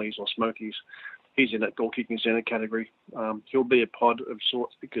 anomalies or smokies. He's in that goal-kicking centre category. He'll be a pod of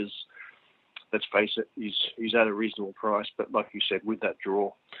sorts because, let's face it, he's at a reasonable price, but like you said, with that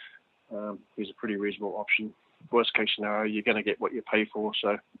draw, he's a pretty reasonable option. Worst case scenario, you're going to get what you pay for.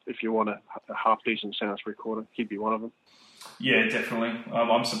 So if you want a half-decent centre three-quarter, he'd be one of them. Yeah, definitely.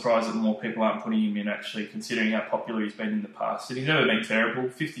 I'm surprised that more people aren't putting him in, actually, considering how popular he's been in the past. And he's never been terrible.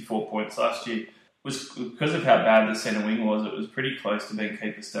 54 points last year was because of how bad the centre wing was. It was pretty close to being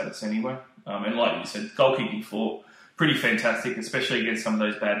keeper status anyway. And like you said, goal-kicking floor, pretty fantastic, especially against some of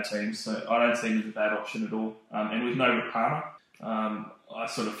those bad teams. So I don't see him as a bad option at all. And with no Rapana, I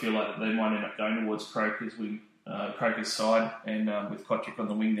sort of feel like they might end up going towards Croker's side, and with Kotrick on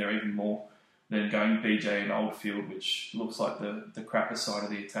the wing there even more than going BJ and Oldfield, which looks like the crapper side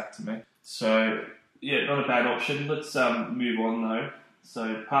of the attack to me. So, yeah, not a bad option. Let's move on, though.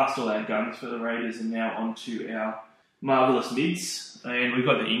 So, past all our guns for the Raiders and now on to our marvellous mids. And we've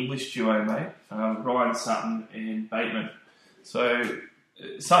got the English duo, mate, Ryan Sutton and Bateman. So,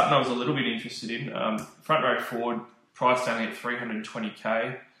 Sutton I was a little bit interested in. Front row forward, priced only at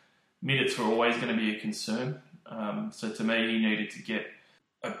 $320k. Minutes were always going to be a concern. So to me, he needed to get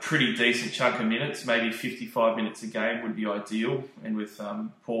a pretty decent chunk of minutes, maybe 55 minutes a game would be ideal. And with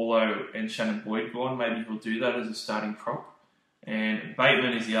Paulo and Shannon Boyd gone, maybe he'll do that as a starting prop. And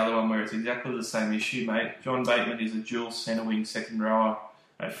Bateman is the other one where it's exactly the same issue, mate. John Bateman is a dual centre wing second rower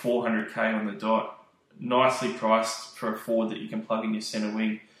at $400k on the dot. Nicely priced for a forward that you can plug in your centre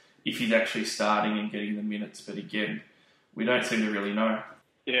wing if he's actually starting and getting the minutes. But again, we don't seem to really know.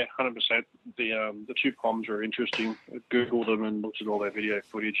 Yeah, 100%. The two Poms are interesting. I Googled them and looked at all their video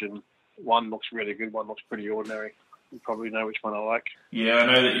footage, and one looks really good, one looks pretty ordinary. You probably know which one I like. Yeah, I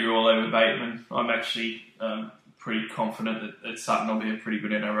know that you're all over Bateman. I'm actually pretty confident that Sutton will be a pretty good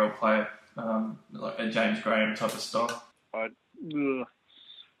NRL player, like a James Graham type of style. I've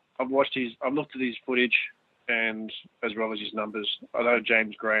looked at his footage and as well as his numbers. I know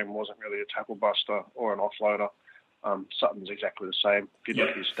James Graham wasn't really a tackle buster or an offloader. Sutton's exactly the same. If you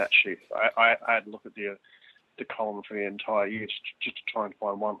look at his stat sheet, I had a look at the column for the entire year just to try and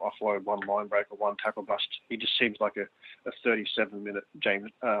find one offload, one line break, or one tackle bust. He just seems like a 37-minute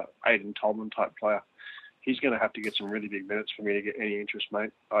Aidan Tolman type player. He's going to have to get some really big minutes for me to get any interest,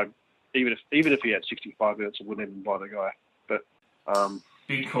 mate. Even if he had 65 minutes, I wouldn't even buy the guy. But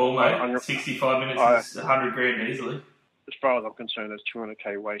big call, mate. 65 minutes is 100 grand easily. As far as I'm concerned, that's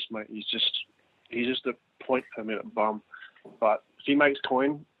 200k waste, mate. He's just a point per minute bum. But if he makes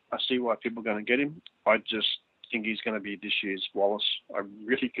coin, I see why people are going to get him. I just think he's going to be this year's Wallace. I'm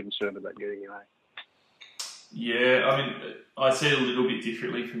really concerned about getting him. Yeah, I mean, I see it a little bit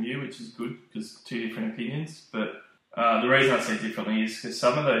differently from you, which is good because two different opinions. But the reason I see it differently is because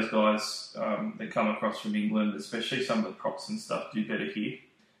some of those guys that come across from England, especially some of the props and stuff, do better here.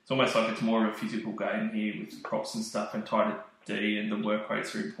 It's almost like it's more of a physical game here with props and stuff and tighter D, and the work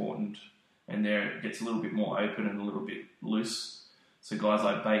rates are important. And there it gets a little bit more open and a little bit loose. So guys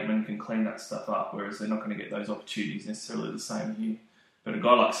like Bateman can clean that stuff up, whereas they're not going to get those opportunities necessarily the same here. But a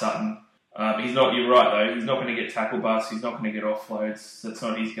guy like Sutton, he's not. You're right though. He's not going to get tackle busts. He's not going to get offloads. That's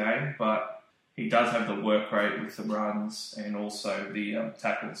not his game. But he does have the work rate with the runs and also the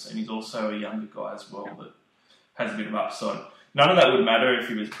tackles. And he's also a younger guy as well that has a bit of upside. None of that would matter if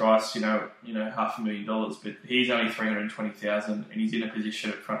he was priced, $500,000. But he's only $320,000, and he's in a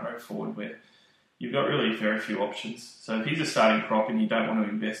position at front row forward where you've got really very few options. So if he's a starting prop and you don't want to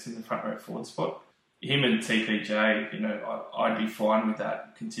invest in the front row forward spot, him and TPJ, I'd be fine with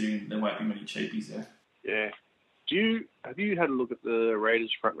that, considering there won't be many cheapies there. Yeah. Have you had a look at the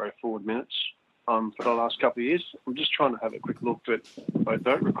Raiders front row forward minutes for the last couple of years? I'm just trying to have a quick look, but I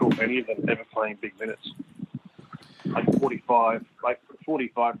don't recall any of them ever playing big minutes. Like 45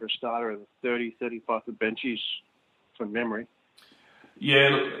 for a starter and 30, 35 for benchies from memory. Yeah,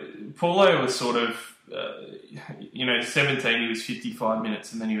 look, Paulo was sort of, 17 he was 55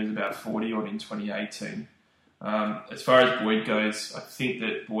 minutes and then he was about 40 odd in 2018. As far as Boyd goes, I think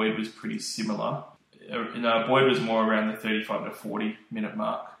that Boyd was pretty similar. Boyd was more around the 35 to 40 minute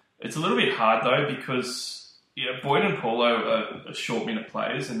mark. It's a little bit hard though because Boyd and Paulo are short minute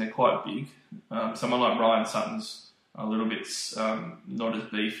players and they're quite big. Someone like Ryan Sutton's a little bit not as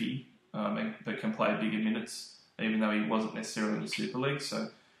beefy, but can play bigger minutes, even though he wasn't necessarily in the Super League. So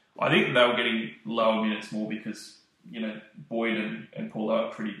I think they were getting lower minutes more because, Boyd and Paulo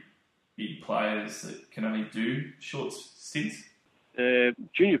are pretty big players that can only do short stints.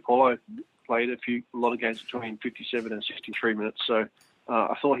 Junior Paulo played a lot of games between 57 and 63 minutes, so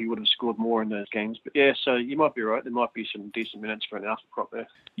I thought he would have scored more in those games. But yeah, so you might be right. There might be some decent minutes for an alpha prop there.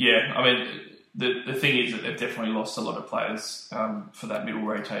 Yeah, I mean, the thing is that they've definitely lost a lot of players for that middle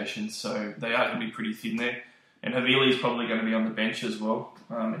rotation, so they are going to be pretty thin there. And Havili's probably going to be on the bench as well.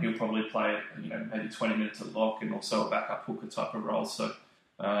 He'll probably play, maybe 20 minutes at lock and also a backup hooker type of role. So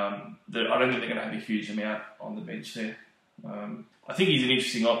I don't think they're going to have a huge amount on the bench there. I think he's an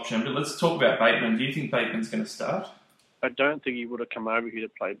interesting option, but let's talk about Bateman. Do you think Bateman's going to start? I don't think he would have come over here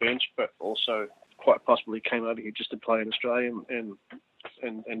to play bench, but also quite possibly came over here just to play in Australia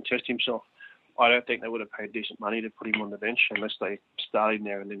and test himself. I don't think they would have paid decent money to put him on the bench unless they start him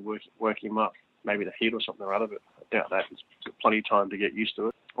there and then work him up, maybe the heat or something or other, but I doubt that. It's plenty of time to get used to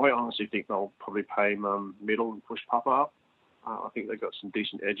it. I honestly think they'll probably pay him middle and push Papa up. I think they've got some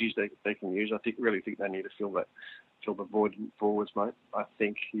decent edges they can use. I really think they need to fill the void forwards, mate. I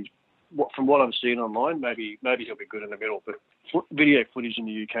think he's from what I'm seeing online, maybe he'll be good in the middle. But video footage in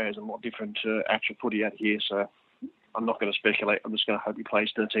the UK is a lot different to actual footy out here. So I'm not going to speculate. I'm just going to hope he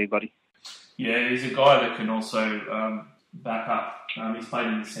plays 13, buddy. Yeah, he's a guy that can also back up. He's played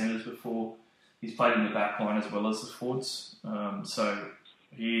in the centres before. He's played in the back line as well as the forwards. So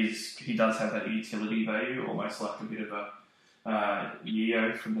he does have that utility value, almost like a bit of a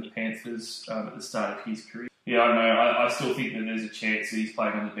Yeo from the Panthers at the start of his career. Yeah, I know. I still think that there's a chance that he's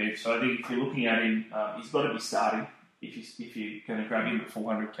playing on the bench. So I think if you're looking at him, he's got to be starting if you're going to grab him at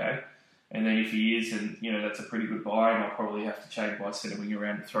 400k. And then if he is, and that's a pretty good buy, and I'll probably have to change my centre wing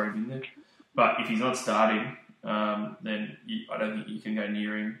around to throw him in there. But if he's not starting, then I don't think you can go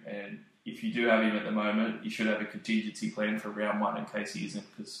near him. And if you do have him at the moment, you should have a contingency plan for round one in case he isn't.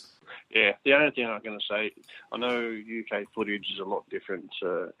 Yeah, the only thing I'm going to say, I know UK footage is a lot different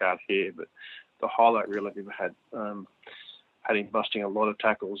out here, but the highlight reel I've ever had him busting a lot of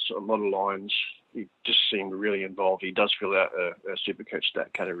tackles, a lot of lines. He just seemed really involved. He does fill out a Supercoach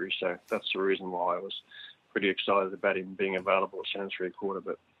stat category, so that's the reason why I was pretty excited about him being available at centre 3/4.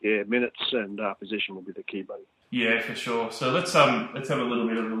 But yeah, minutes and position will be the key, buddy. Yeah, for sure. So let's have a little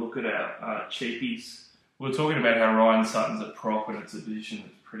bit of a look at our cheapies. We're talking about how Ryan Sutton's a prop, and it's a position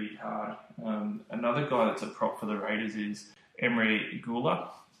that's pretty hard. Another guy that's a prop for the Raiders is Emery Gula.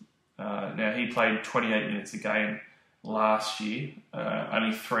 Now, he played 28 minutes a game last year,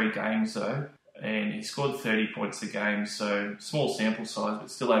 only 3 games though, and he scored 30 points a game, so small sample size,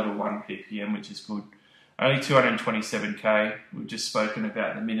 but still over 1 ppm, which is good. Only 227k. We've just spoken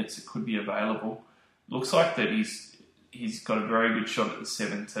about the minutes that could be available. Looks like that he's got a very good shot at the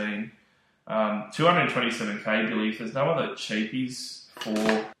 17. 227k, Billy. If there's no other cheapies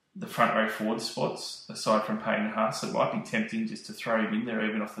for the front row forward spots, aside from Payne Haas, it might be tempting just to throw him in there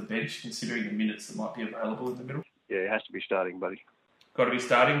even off the bench, considering the minutes that might be available in the middle. Yeah, it has to be starting, buddy. Got to be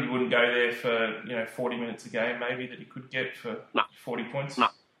starting. You wouldn't go there for 40 minutes a game maybe that he could get for 40 points. No.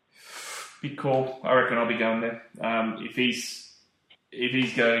 Big call. I reckon I'll be going there. If he's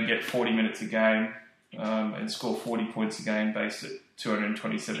going to get 40 minutes a game and score 40 points a game based at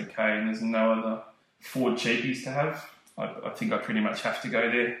 227k, and there's no other forward cheapies to have, I think I pretty much have to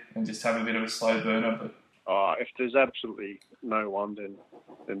go there and just have a bit of a slow burner. But if there's absolutely no one,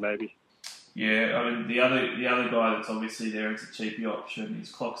 then maybe. Yeah, I mean the other guy that's obviously there as a cheapie option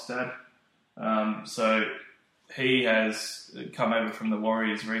is Klokstad. So he has come over from the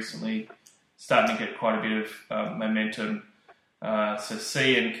Warriors recently, starting to get quite a bit of momentum. So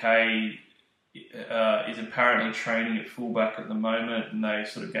C and K is apparently training at fullback at the moment, and they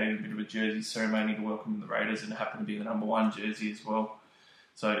sort of gave him a bit of a jersey ceremony to welcome the Raiders, and it happened to be the number 1 jersey as well.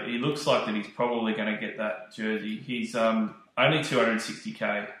 So he looks like that he's probably going to get that jersey. He's only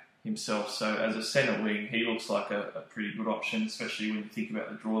 260k himself, so as a centre wing, he looks like a pretty good option, especially when you think about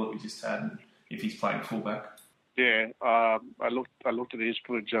the draw that we just had, and if he's playing fullback. Yeah, I looked at his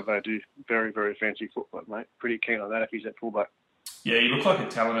footage of they do very, very fancy football, mate. Pretty keen on that if he's at fullback. Yeah, he looked like a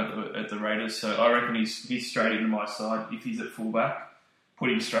talent at the Raiders, so I reckon he's straight into my side. If he's at fullback,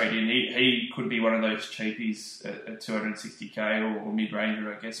 put him straight in. He could be one of those cheapies at 260k or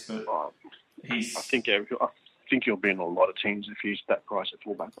mid-ranger, I guess, but he's... I think he'll be in a lot of teams if he's that price at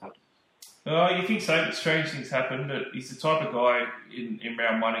fullback. Oh, you think so, but strange things happen. But he's the type of guy in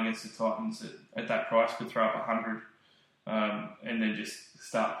round 1 against the Titans that at that price could throw up 100 and then just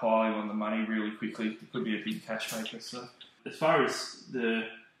start piling on the money really quickly. It could be a big cash maker. So, as far as the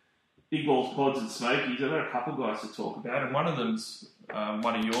big balls, pods and smokies, I've got a couple guys to talk about, and one of them's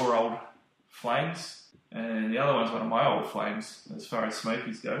one of your old Flames, and the other one's one of my old Flames as far as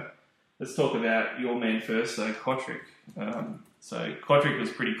smokies go. Let's talk about your man first, though, Kotrick. So Kotrick was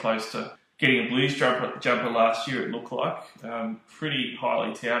pretty close to getting a Blues jumper last year, it looked like. Pretty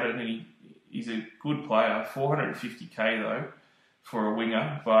highly touted, and he's a good player. 450k, though, for a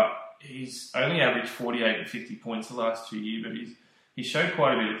winger, but he's only averaged 48 and 50 points the last 2 years, but he's showed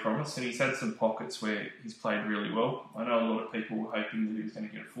quite a bit of promise, and he's had some pockets where he's played really well. I know a lot of people were hoping that he was going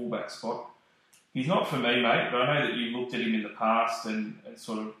to get a fullback spot. He's not for me, mate, but I know that you looked at him in the past and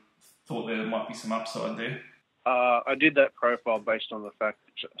sort of thought there might be some upside there. I did that profile based on the fact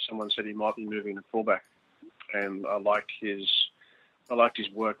that someone said he might be moving to fullback, and I liked his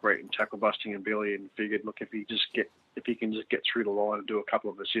work rate and tackle busting ability, and figured, look, if he can just get through the line and do a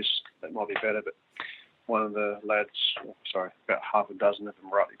couple of assists, that might be better. But one of the lads, about half a dozen of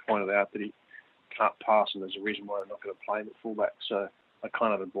them rightly pointed out that he can't pass, and there's a reason why they're not going to play him at fullback. So I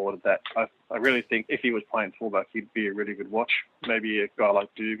kind of aborted that. I really think if he was playing fullback, he'd be a really good watch. Maybe a guy like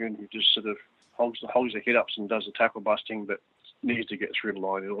Dugan, who just sort of holds the hit-ups and does the tackle busting, but needs to get through the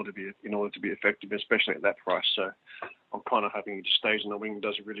line in order to be effective, especially at that price. So I'm kind of hoping he just stays on the wing and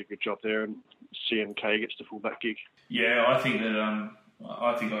does a really good job there, and CMK gets the fullback gig. Yeah, I think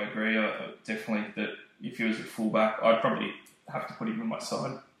I agree. Definitely that if he was at fullback, I'd probably have to put him in my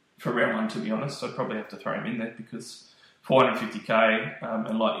side for round one. To be honest, I'd probably have to throw him in there because 450k,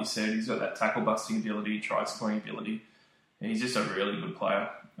 and like you said, he's got that tackle busting ability, try scoring ability. And he's just a really good player.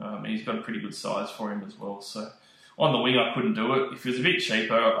 And he's got a pretty good size for him as well. So on the wing, I couldn't do it. If it was a bit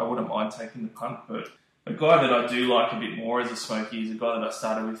cheaper, I wouldn't mind taking the punt. But a guy that I do like a bit more as a smoky is a guy that I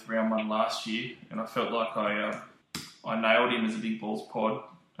started with round one last year, and I felt like I nailed him as a big balls pod.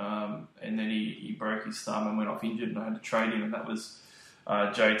 And then he broke his thumb and went off injured, and I had to trade him, and that was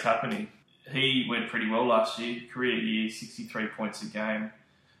Joe Tapine. He went pretty well last year, career year, 63 points a game.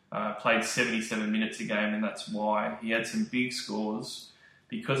 Played 77 minutes a game, and that's why he had some big scores.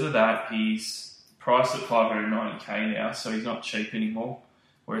 Because of that, he's priced at 590k now, so he's not cheap anymore.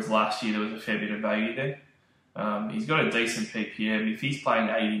 Whereas last year there was a fair bit of value there. He's got a decent PPM. If he's playing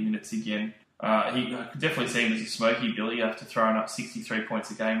 80 minutes again, I could definitely see him as a smoky Billy after throwing up 63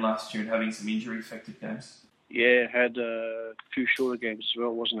 points a game last year and having some injury-affected games. Yeah, had a few shorter games as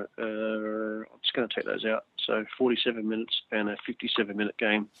well, wasn't it? I'm just going to take those out. So 47 minutes and a 57-minute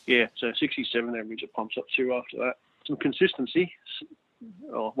game. Yeah, so 67 average, it pumps up to after that. Some consistency.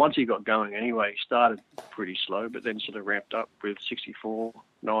 Well, once he got going anyway, he started pretty slow, but then sort of ramped up with 64,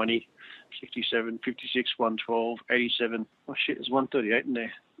 90, 67, 56, 112, 87. Oh shit, there's 138 in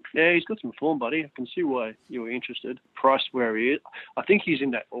there. Yeah, he's got some form, buddy. I can see why you were interested. Priced where he is. I think he's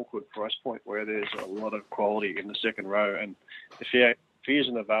in that awkward price point where there's a lot of quality in the second row, and if he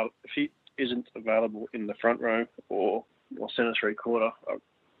isn't available in the front row or centre three quarter,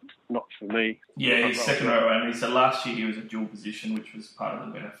 not for me. Yeah, he's second row only. So last year he was a dual position, which was part of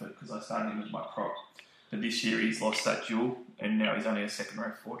the benefit because I started him as my prop. But this year he's lost that dual, and now he's only a second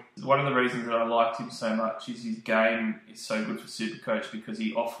row forward. One of the reasons that I liked him so much is his game is so good for Supercoach because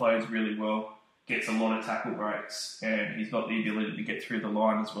he offloads really well, gets a lot of tackle breaks, and he's got the ability to get through the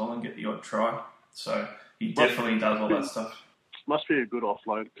line as well and get the odd try. So he definitely does all that stuff. Must be a good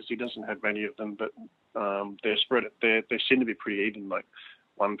offload because he doesn't have many of them, but they're spread. They seem to be pretty even, like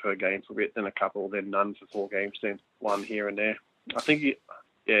one per game for a bit, then a couple, then none for 4 games, then one here and there. I think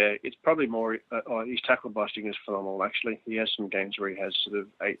it's probably more. His tackle busting is phenomenal. Actually, he has some games where he has sort of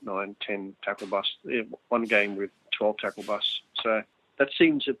 8, 9, 10 tackle busts. One game with 12 tackle busts. So that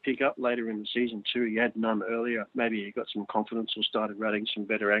seemed to pick up later in the season too. He had none earlier. Maybe he got some confidence or started running some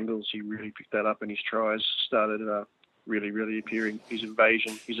better angles. He really picked that up, and his tries started really appearing. His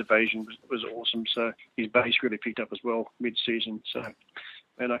evasion was awesome. So his base really picked up as well mid-season. So.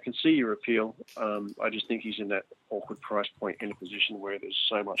 And I can see your appeal. I just think he's in that awkward price point in a position where there's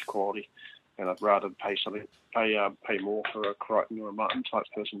so much quality, and I'd rather pay more for a Crichton or a Martin type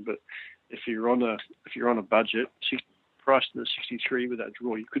person. But if you're on a budget, priced at 63 with that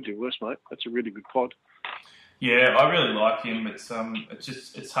draw, you could do worse, mate. That's a really good pod. Yeah, I really like him. It's hard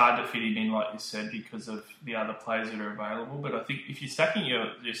to fit him in, like you said, because of the other players that are available. But I think if you're stacking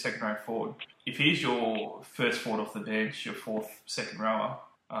your second row forward, if he's your first forward off the bench, your fourth second rower,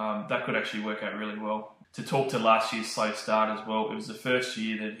 that could actually work out really well. To talk to last year's slow start as well, it was the first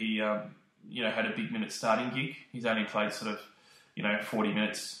year that he had a big minute starting gig. He's only played sort of 40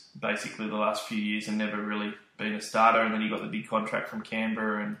 minutes basically the last few years and never really been a starter. And then he got the big contract from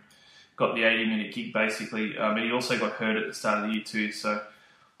Canberra and got the 80-minute gig basically. But he also got hurt at the start of the year too. So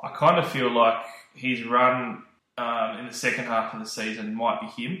I kind of feel like his run in the second half of the season might be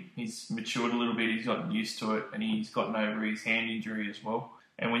him. He's matured a little bit. He's gotten used to it, and he's gotten over his hand injury as well.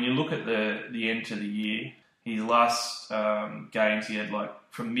 And when you look at the end to the year, his last games, he had like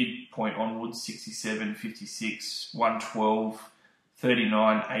from midpoint onwards, 67, 56, 112,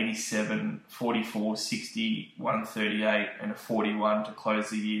 39, 87, 44, 60, 138, and a 41 to close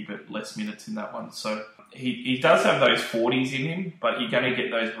the year, but less minutes in that one. So he does have those 40s in him, but you're going to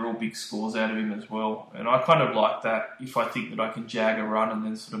get those real big scores out of him as well. And I kind of like that if I think that I can jag a run and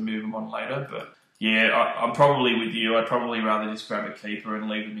then sort of move him on later. But yeah, I'm probably with you. I'd probably rather just grab a keeper and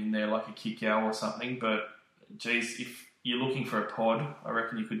leave him in there like a Kikau or something. But geez, if you're looking for a pod, I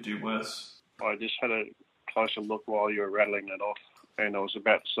reckon you could do worse. I just had a closer look while you were rattling that off, and I was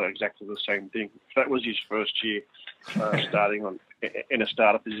about to say exactly the same thing. If that was his first year starting in a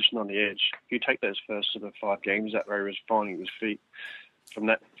starter position on the edge, you take those first sort of 5 games that where he was finding his feet.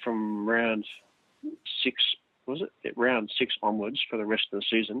 From round 6, was it? Round 6 onwards for the rest of the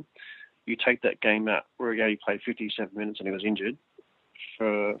season, you take that game out where he only played 57 minutes and he was injured.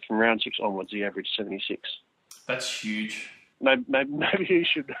 From round 6 onwards, he averaged 76. That's huge. Maybe you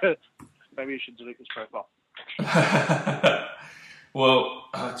should delete his profile. Well,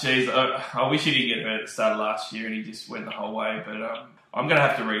 I wish he didn't get hurt at the start of last year and he just went the whole way, but I'm going to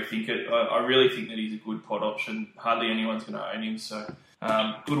have to rethink it. I really think that he's a good pod option. Hardly anyone's going to own him, so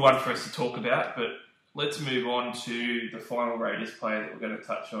good one for us to talk about. But let's move on to the final Raiders player that we're going to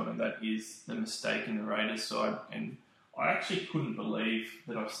touch on, and that is the mistake in the Raiders side. And I actually couldn't believe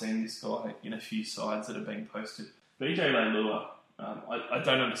that I've seen this guy in a few sides that have been posted. BJ Leilua, I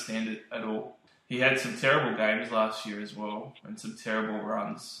don't understand it at all. He had some terrible games last year as well, and some terrible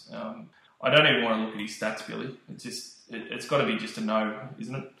runs. I don't even want to look at his stats, Billy. It's got to be just a no,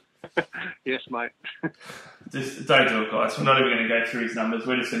 isn't it? Yes, mate. Just don't do it, guys. We're not even going to go through his numbers.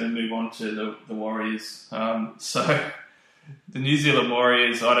 We're just going to move on to the Warriors. So the New Zealand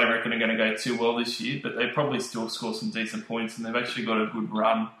Warriors, I don't reckon are going to go too well this year, but they probably still score some decent points, and they've actually got a good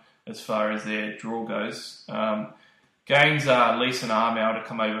run as far as their draw goes. Gains are Leeson Armour to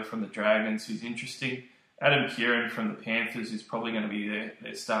come over from the Dragons, who's interesting. Adam Kieran from the Panthers, who's probably going to be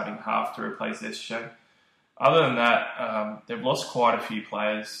their starting half to replace SJ. Other than that, they've lost quite a few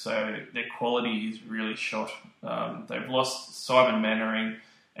players, so their quality is really shot. They've lost Simon Mannering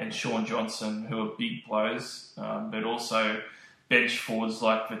and Sean Johnson, who are big blows, but also bench forwards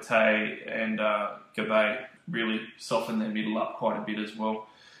like Vitae and Gavay really soften their middle up quite a bit as well.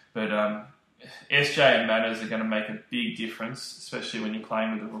 But SJ and Manners are going to make a big difference, especially when you're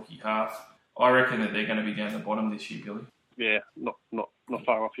playing with a rookie half. I reckon that they're going to be down the bottom this year, Billy. Yeah, not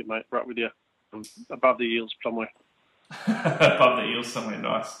far off you, mate. Right with you. Above the Eels somewhere. Above the Eels somewhere,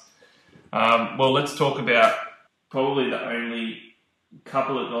 nice. Well, let's talk about probably the only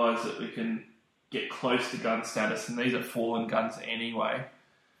couple of guys that we can get close to gun status, and these are fallen guns anyway.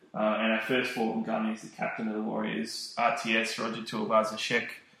 And our first fallen gun is the captain of the Warriors, RTS, Roger Tuivasa-Sheck.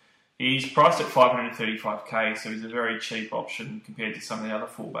 He's priced at $535K, so he's a very cheap option compared to some of the other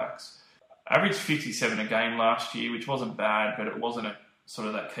fullbacks. Averaged 57 a game last year, which wasn't bad, but it wasn't at sort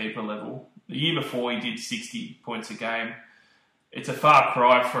of that keeper level. The year before, he did 60 points a game. It's a far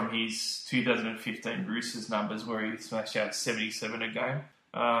cry from his 2015 Roosters numbers, where he smashed out 77 a game.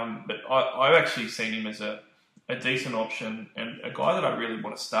 But I've actually seen him as a decent option and a guy that I really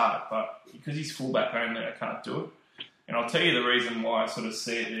want to start, but because he's fullback only, I can't do it. And I'll tell you the reason why I sort of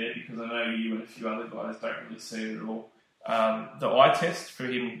see it there, because I know you and a few other guys don't really see it at all. The eye test for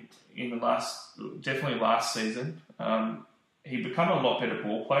him in definitely last season, he'd become a lot better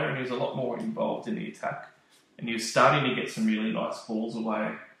ball player and he was a lot more involved in the attack. And he was starting to get some really nice balls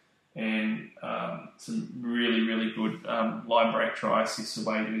away and some really, really good line break try assists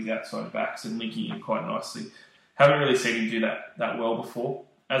away to his outside backs and linking in quite nicely. Haven't really seen him do that well before.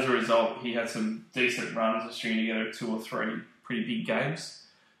 As a result, he had some decent runs, stringing together 2 or 3 pretty big games.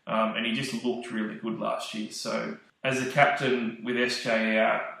 And he just looked really good last year. So as a captain with SJ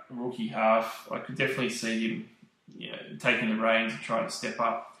out, rookie half, I could definitely see him taking the reins and trying to step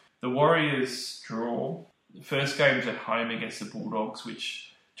up. The Warriors draw. The first game's at home against the Bulldogs,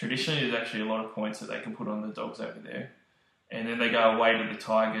 which traditionally is actually a lot of points that they can put on the Dogs over there. And then they go away to the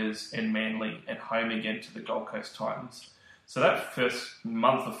Tigers and Manly and home again to the Gold Coast Titans. So that first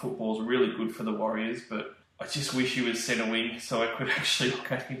month of football is really good for the Warriors, but I just wish he was centre wing so I could actually look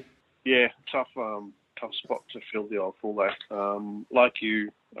at him. Yeah, tough spot to fill the old fullback. Like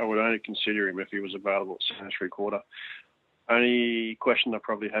you, I would only consider him if he was available at centre 3/4. Only question I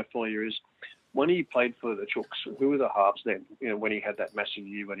probably have for you is, when he played for the Chooks, who were the halves then? When he had that massive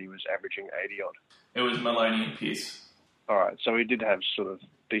year when he was averaging 80 odd. It was Maloney and Pearce. All right, so he did have sort of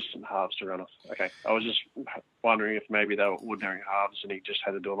decent halves to run off. Okay, I was just wondering if maybe they were ordinary halves and he just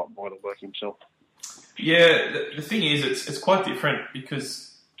had to do a lot more of the work himself. Yeah, the thing is, it's quite different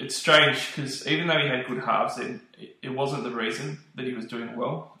because it's strange because even though he had good halves, then it wasn't the reason that he was doing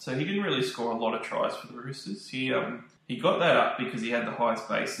well. So he didn't really score a lot of tries for the Roosters. He got that up because he had the highest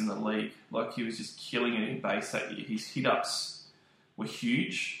base in the league. Like, he was just killing it in base that year. His hit-ups were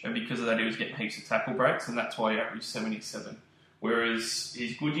huge, and because of that, he was getting heaps of tackle breaks, and that's why he averaged 77. Whereas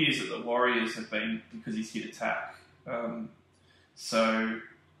his good years at the Warriors have been because he's hit attack.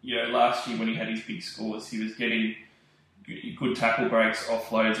 Last year when he had his big scores, he was getting good tackle breaks,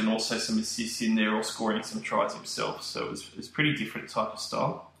 offloads, and also some assists in there or scoring some tries himself. So it was pretty different type of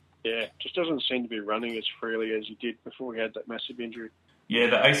style. Yeah, just doesn't seem to be running as freely as he did before he had that massive injury. Yeah,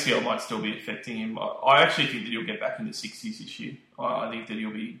 the ACL might still be affecting him. I actually think that he'll get back into 60s this year. I think that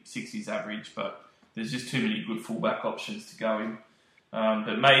he'll be 60s average, but there's just too many good fullback options to go in.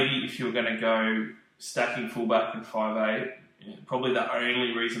 But maybe if you're going to go stacking fullback and 5'8", probably the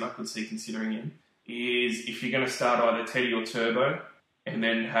only reason I could see considering him is if you're going to start either Teddy or Turbo and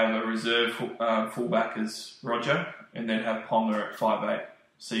then have a reserve fullback as Roger and then have Ponga at 5'8".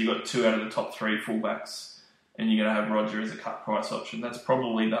 So you've got 2 out of the top 3 fullbacks and you're going to have Roger as a cut price option. That's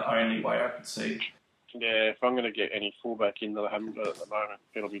probably the only way I could see. Yeah, if I'm going to get any fullback in that I haven't got at the moment,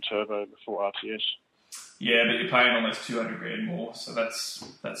 it'll be Turbo before RTS. Yeah, but you're paying almost 200 grand more, so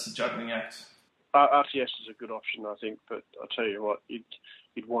that's a juggling act. RTS is a good option, I think, but I'll tell you what,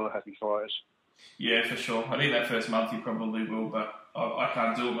 you'd want a Happy Fires. Yeah, for sure. I think that first month you probably will, but I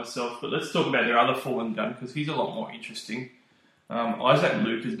can't do it myself. But let's talk about their other fallen gun, because he's a lot more interesting. Isaac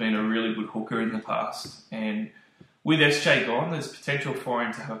Luke has been a really good hooker in the past, and with SJ gone, there's potential for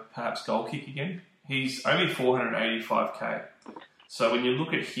him to have perhaps goal kick again. He's only 485k. So when you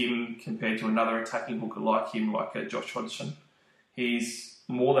look at him compared to another attacking hooker like him, like Josh Hodgson, he's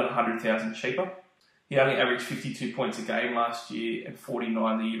more than 100,000 cheaper. He only averaged 52 points a game last year and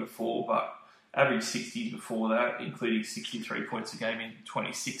 49 the year before, but averaged 60s before that, including 63 points a game in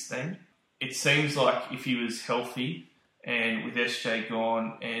 2016. It seems like if he was healthy and with SJ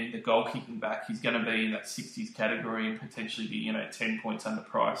gone and the goal kicking back, he's going to be in that 60s category and potentially be 10 points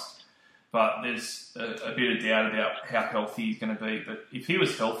underpriced. But there's a bit of doubt about how healthy he's going to be. But if he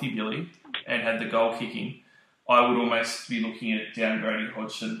was healthy, Billy, and had the goal kicking, I would almost be looking at downgrading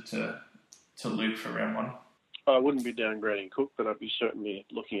Hodgson to Luke for round one. I wouldn't be downgrading Cook, but I'd be certainly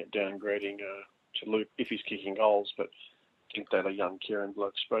looking at downgrading to Luke if he's kicking goals. But I think that a young Kieran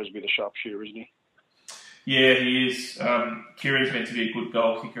bloke's supposed to be the sharpshooter, isn't he? Yeah, he is. Kieran's meant to be a good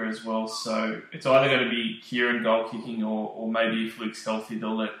goal kicker as well, so it's either going to be Kieran goal kicking or maybe if Luke's healthy,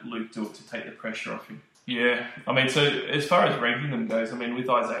 they'll let Luke do it to take the pressure off him. Yeah, I mean, so as far as ranking them goes, I mean, with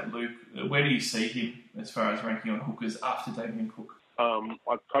Isaac Luke, where do you see him as far as ranking on hookers after Damien Cook?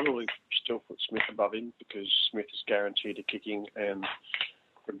 I'd probably still put Smith above him because Smith is guaranteed a kicking, and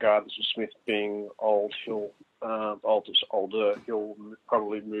regardless of Smith being old, he'll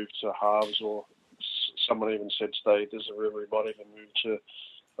probably move to halves, or someone even said today there's a rumour he might even move to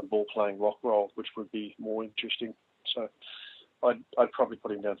a ball-playing lock roll, which would be more interesting. So I'd probably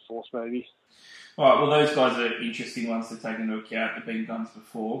put him down fourth, maybe. All right, well, those guys are interesting ones to take into account. They've been guns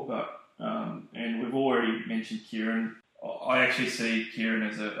before, but and we've already mentioned Kieran. I actually see Kieran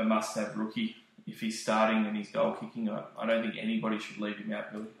as a must-have rookie. If he's starting and he's goal kicking, I don't think anybody should leave him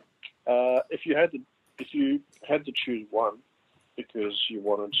out, Billy. If you had to choose one, because you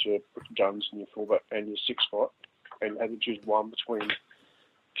wanted to put guns in your fullback and your sixth spot, and had to choose one between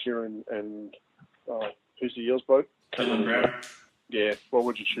Kieran and who's the Eels bloke? Cameron Brown. Yeah, what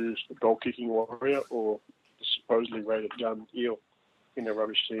would you choose? The goal-kicking warrior or the supposedly rated gun Eel in a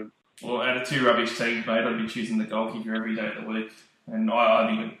rubbish team? Well, out of two rubbish teams, mate, I'd be choosing the goal kicker every day of the week. And I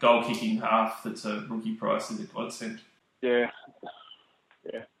think a goal-kicking half that's a rookie price is a godsend. Yeah.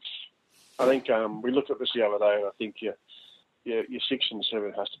 I think we looked at this the other day, and I think your 6 and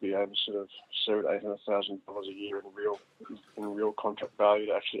 7 has to be over sort of $700,000 to $800,000 a year in real contract value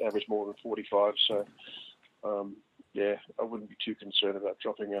to actually average more than 45. So, I wouldn't be too concerned about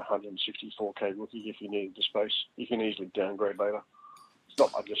dropping a 164k rookie if you needed the space. You can easily downgrade later. It's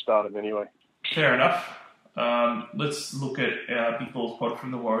not like you start him anyway. Fair enough. Let's look at our Big Balls pod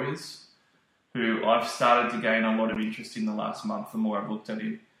from the Warriors, who I've started to gain a lot of interest in the last month the more I've looked at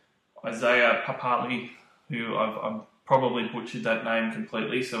him. Isaiah Papali, who I've probably butchered that name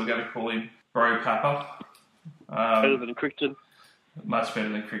completely, so we're going to call him Bro Papa. Better than Crichton. Much better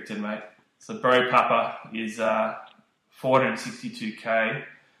than Crichton, mate. So Bro Papa is 462k,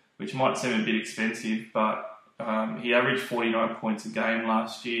 which might seem a bit expensive, but he averaged 49 points a game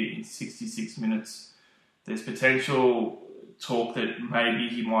last year in 66 minutes. There's potential talk that maybe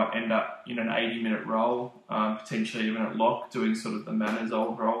he might end up in an 80-minute role, potentially even at lock, doing sort of the Manners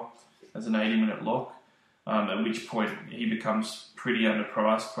old role as an 80-minute lock, at which point he becomes pretty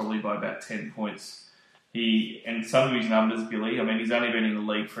underpriced, probably by about 10 points. And some of his numbers, Billy, I mean, he's only been in the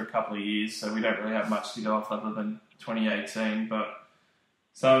league for a couple of years, so we don't really have much to go off other than 2018, but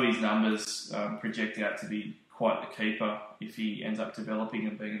some of his numbers project out to be quite the keeper if he ends up developing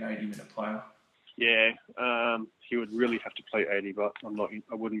and being an 80-minute player. Yeah, he would really have to play 80, but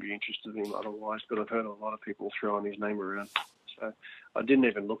I wouldn't be interested in him otherwise. But I've heard a lot of people throwing his name around, so I didn't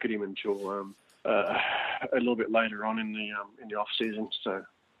even look at him until a little bit later on in the off season. So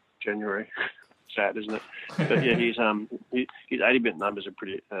January, sad, isn't it? But yeah, his 80-minute numbers are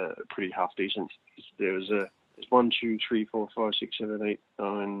pretty half decent. There's 1, 2, 3, 4, 5, 6, 7, 8,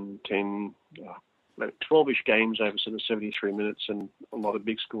 9, 10. 12-ish games over sort of 73 minutes, and a lot of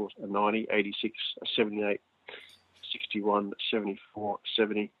big scores, a 90, 86, a 78, 61, 74,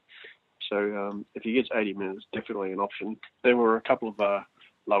 70. So if he gets 80 minutes, definitely an option. There were a couple of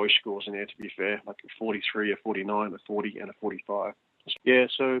lowish scores in there, to be fair, like a 43, a 49, a 40, and a 45. Yeah,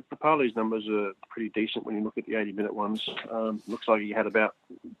 so Papali's numbers are pretty decent when you look at the 80-minute ones. Looks like he had about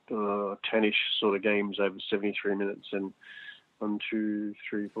 10-ish sort of games over 73 minutes, and 1, 2,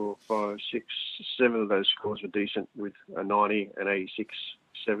 3, 4, 5, 6, 7 of those scores were decent with a 90, an 86,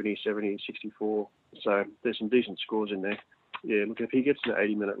 70, 70, 64. So there's some decent scores in there. Yeah, look, if he gets an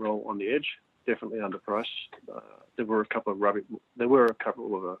 80-minute role on the edge, definitely underpriced. There were a couple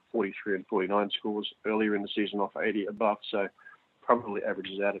of 43 and 49 scores earlier in the season off 80 above, so probably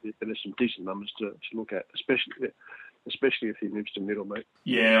averages out a bit. But there's some decent numbers to look at, especially if he moves to middle, mate.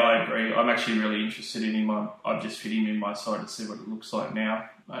 Yeah, I agree. I'm actually really interested in him. I've just fit him in my side to see what it looks like now.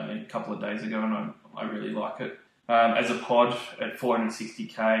 Only a couple of days ago, and I really like it. As a pod at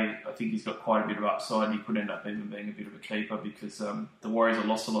 460k, I think he's got quite a bit of upside. He could end up even being a bit of a keeper because the Warriors have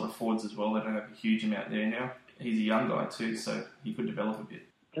lost a lot of forwards as well. They don't have a huge amount there now. He's a young guy too, so he could develop a bit.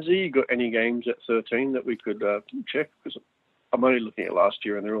 Has he got any games at 13 that we could check? Because I'm only looking at last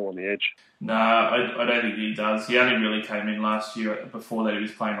year and they're all on the edge. No, I don't think he does. He only really came in last year. Before that, he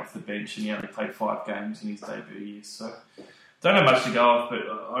was playing off the bench and he only played 5 games in his debut year. So don't have much to go off, but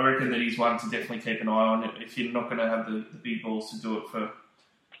I reckon that he's one to definitely keep an eye on. If you're not going to have the big balls to do it for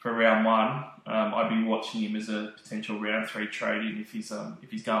round 1, I'd be watching him as a potential round 3 trade-in if he's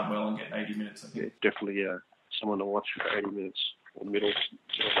going well and getting 80 minutes, I think. Yeah, definitely someone to watch for 80 minutes or middle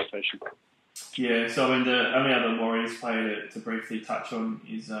rotation. Yeah, so I mean, the only other Warriors player to briefly touch on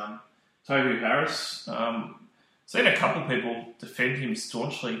is Tohu Harris. Seen a couple of people defend him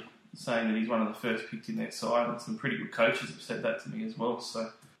staunchly, saying that he's one of the first picked in their side, and some pretty good coaches have said that to me as well. So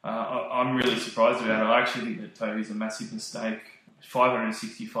I'm really surprised about it. I actually think that Tohu's a massive mistake.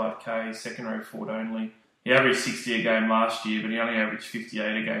 565k, second row forward only. He averaged 60 a game last year, but he only averaged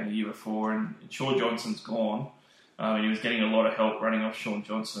 58 a game the year before, and Shaun Johnson's gone. He was getting a lot of help running off Shaun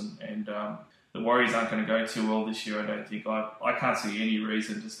Johnson, and the Warriors aren't going to go too well this year, I don't think. I can't see any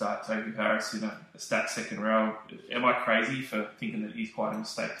reason to start Tohu Harris in a stat second row. Am I crazy for thinking that he's quite a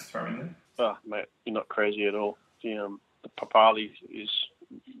mistake to throw in there? Oh, mate, you're not crazy at all. The Papali is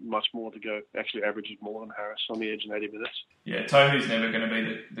much more to go. Actually averages more than Harris on the edge in 80 minutes. Yeah, Tohu's never going to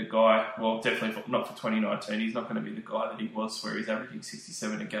be the guy. Well, definitely not for 2019. He's not going to be the guy that he was where he's averaging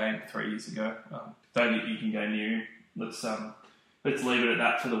 67 a game 3 years ago. Don't think you can go near him. Let's leave it at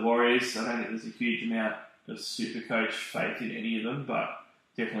that for the Warriors. I don't think there's a huge amount of Supercoach faith in any of them, but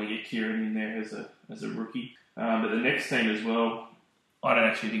definitely get Kieran in there as a rookie. But the next team as well, I don't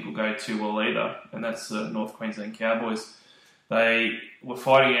actually think will go too well either, and that's the North Queensland Cowboys. They were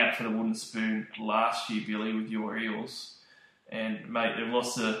fighting out for the wooden spoon last year, Billy, with your Eels. And, mate, they've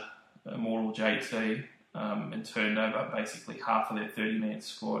lost the immortal JT and turned over basically half of their 30-man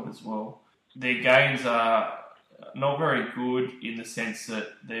squad as well. Their gains are not very good in the sense that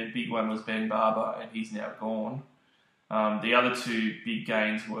their big one was Ben Barber and he's now gone. The other 2 big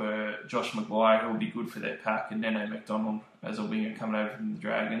gains were Josh Maguire, who will be good for their pack, and Nene McDonald as a winger coming over from the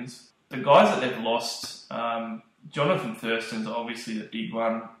Dragons. The guys that they've lost... Jonathan Thurston's obviously the big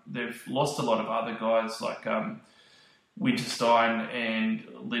one. They've lost a lot of other guys like Winterstein and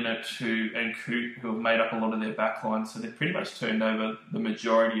Linnett and Coote, who have made up a lot of their backline. So they've pretty much turned over the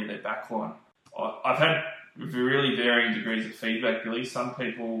majority of their backline. I've had really varying degrees of feedback, Billy. Some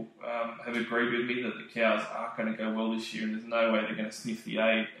people have agreed with me that the Cows aren't going to go well this year and there's no way they're going to sniff the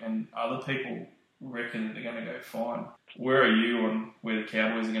 8. And other people reckon that they're going to go fine. Where are you on where the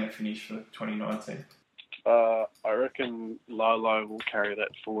Cowboys are going to finish for 2019? I reckon Lolo will carry that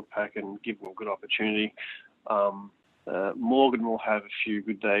forward pack and give them a good opportunity. Morgan will have a few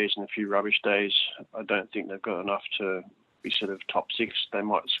good days and a few rubbish days. I don't think they've got enough to be sort of top 6. They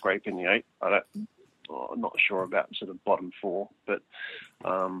might scrape in the 8. I'm not sure about sort of bottom 4, but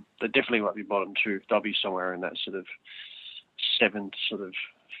they definitely won't be bottom 2. They'll be somewhere in that sort of 7th, sort of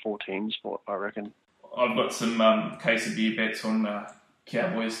 14 spot, I reckon. I've got some case of beer bets on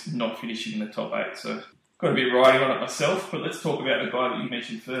Cowboys not finishing in the top 8, so got a bit riding on it myself. But let's talk about the guy that you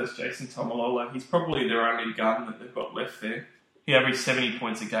mentioned first, Jason Taumalolo. He's probably their only gun that they've got left there. He averaged 70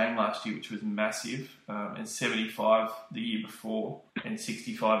 points a game last year, which was massive, and 75 the year before, and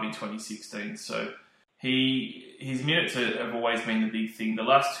 65 in 2016. So his minutes have always been the big thing. The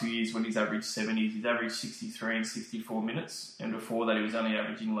last 2 years when he's averaged 70s, he's averaged 63 and 64 minutes, and before that he was only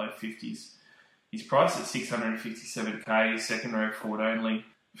averaging low 50s. He's priced at 657k, second row forward only.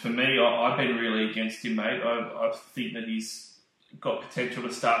 For me, I've been really against him, mate. I think that he's got potential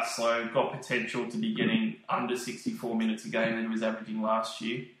to start slow, got potential to be getting under 64 minutes a game that he was averaging last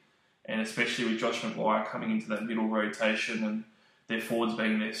year, and especially with Josh Maguire coming into that middle rotation and their forwards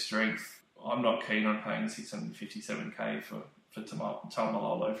being their strength, I'm not keen on paying 657k for for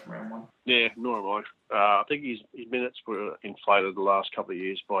Taumalolo from round one. Yeah, nor am I. I think his minutes were inflated the last couple of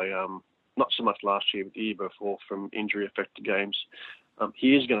years by not so much last year, but the year before from injury-affected games.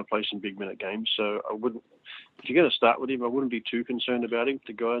 He is going to play some big-minute games, so I wouldn't. If you're going to start with him, I wouldn't be too concerned about him.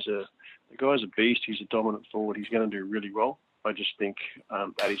 The guy's a beast. He's a dominant forward. He's going to do really well. I just think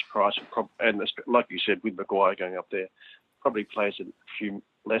at his price, and like you said, with Maguire going up there, probably plays a few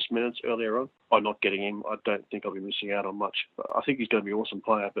less minutes earlier on. By not getting him, I don't think I'll be missing out on much. But I think he's going to be an awesome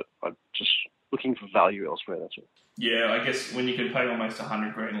player, but I'm just looking for value elsewhere, that's all. Yeah, I guess when you can pay almost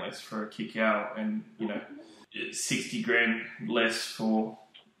 $100,000 less for a kick out and, 60 grand less for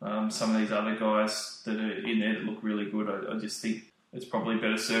some of these other guys that are in there that look really good, I just think it's probably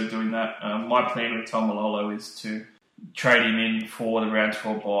better served doing that. My plan with Taumalolo is to trade him in for the round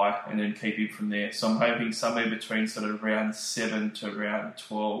 12 bye and then keep him from there. So I'm hoping somewhere between sort of round 7 to round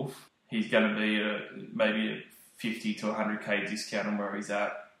 12, he's going to be maybe a 50 to 100k discount on where he's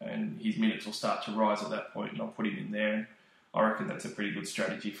at, and his minutes will start to rise at that point, and I'll put him in there. And I reckon that's a pretty good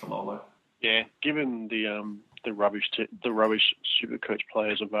strategy for Lolo. Yeah, given the rubbish Supercoach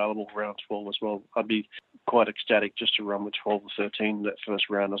players available round 12 as well, I'd be quite ecstatic just to run with 12 or 13 that first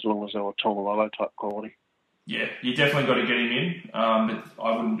round, as long as they were Taumalolo type quality. Yeah, you definitely got to get him in, but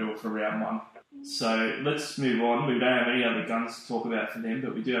I wouldn't do it for round one. So let's move on. We don't have any other guns to talk about for them,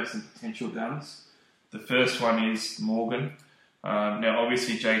 but we do have some potential guns. The first one is Morgan. Now,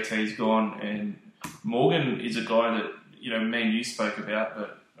 obviously, JT's gone, and Morgan is a guy that, me and you spoke about,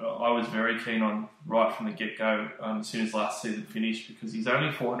 but I was very keen on right from the get-go as soon as last season finished, because he's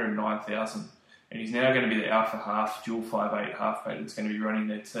only 409,000, and he's now going to be the alpha half, dual 5'8" halfback that's going to be running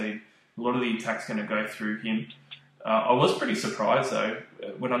their team. A lot of the attack's going to go through him. I was pretty surprised, though.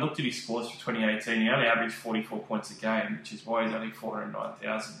 When I looked at his scores for 2018, he only averaged 44 points a game, which is why he's only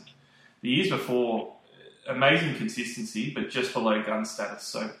 409,000. The years before, amazing consistency, but just below gun status.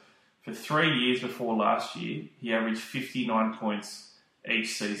 So for 3 years before last year, he averaged 59 points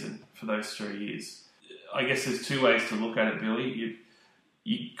each season for those 3 years. I guess there's two ways to look at it, Billy.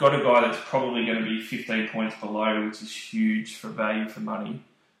 You've got a guy that's probably going to be 15 points below, which is huge for value for money.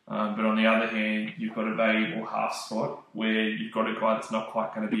 But on the other hand, you've got a valuable half spot where you've got a guy that's not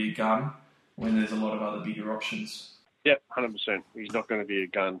quite going to be a gun when there's a lot of other bigger options. Yep, 100%. He's not going to be a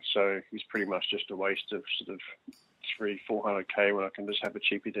gun, so he's pretty much just a waste of sort of 300-400k when I can just have a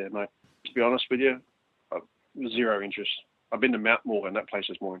cheapie there, mate. To be honest with you, zero interest. I've been to Mount Morgan, that place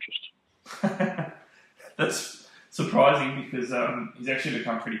has more interest. That's surprising because he's actually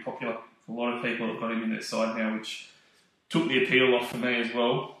become pretty popular. A lot of people have got him in their side now, which took the appeal off for me as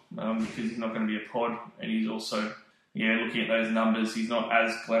well, because he's not going to be a pod, and he's also, looking at those numbers, he's not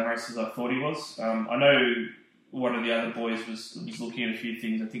as glamorous as I thought he was. I know one of the other boys was looking at a few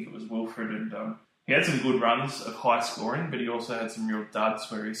things. I think it was Wilfred, and he had some good runs of high scoring, but he also had some real duds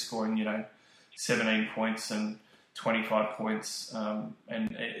where he's scoring, 17 points and 25 points,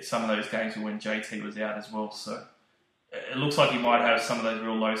 and some of those games were when JT was out as well. So it looks like he might have some of those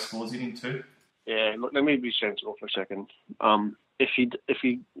real low scores in him too. Yeah, look, let me be sensible for a second. If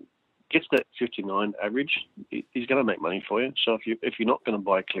he gets that 59 average, he's going to make money for you. So if you're not going to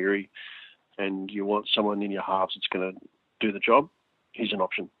buy Cleary and you want someone in your halves that's going to do the job, he's an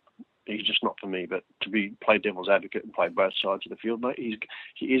option. He's just not for me. But to play devil's advocate and play both sides of the field, mate,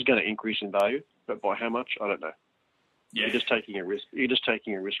 he is going to increase in value. But by how much, I don't know. Yeah. You're just taking a risk. You're just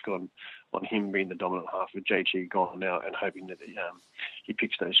taking a risk on him being the dominant half with JT gone now, and hoping that he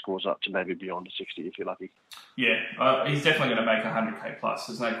picks those scores up to maybe beyond a 60 if you're lucky. Yeah, he's definitely going to make 100k plus.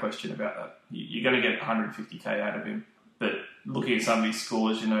 There's no question about that. You're going to get 150k out of him. But looking at some of his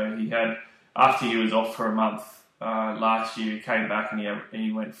scores, he had, after he was off for a month last year, he came back and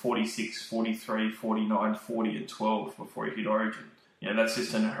he went 46, 43, 49, 40 and 12 before he hit Origin. That's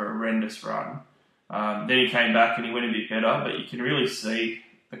just a horrendous run. Then he came back and he went a bit better, but you can really see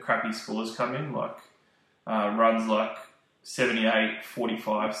the crappy scores come in, like runs like 78,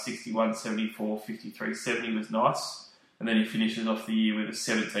 45, 61, 74, 53, 70 was nice, and then he finishes off the year with a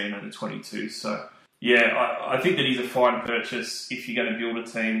 17 and a 22. So, I think that he's a fine purchase if you're going to build a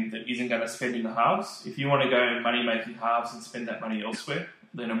team that isn't going to spend in the halves. If you want to go money-making halves and spend that money elsewhere,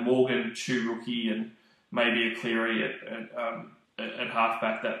 then a Morgan, Chew rookie, and maybe a Cleary at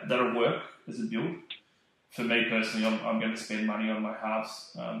halfback, that'll work as a build. For me personally, I'm going to spend money on my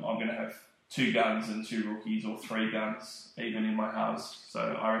halves. I'm going to have 2 guns and 2 rookies, or 3 guns even in my halves. So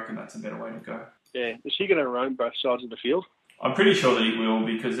I reckon that's a better way to go. Yeah, is he going to roam both sides of the field? I'm pretty sure that he will,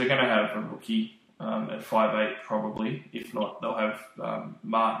 because they're going to have a rookie at 5'8" probably. If not, they'll have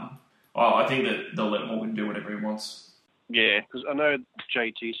Martin. I think that they'll let Morgan do whatever he wants. Yeah, because I know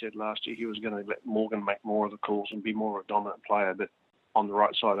JT said last year he was going to let Morgan make more of the calls and be more of a dominant player, but on the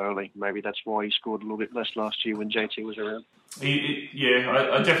right side only. Maybe that's why he scored a little bit less last year when JT was around.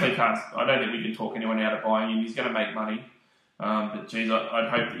 I definitely can't. I don't think we can talk anyone out of buying him. He's going to make money. But geez, I'd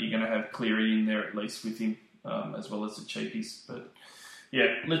hope that you're going to have Cleary in there at least with him, as well as the cheapies. But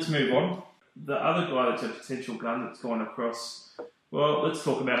yeah, let's move on. The other guy that's a potential gun that's gone across, well, let's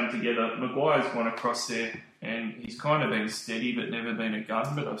talk about him together. Maguire's gone across there, and he's kind of been steady but never been a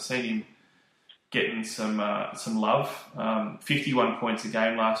gun. But I've seen him getting some love. 51 points a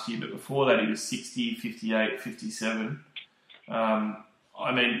game last year, but before that he was 60, 58, 57.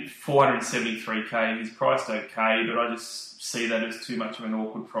 473k, he's priced okay, but I just see that as too much of an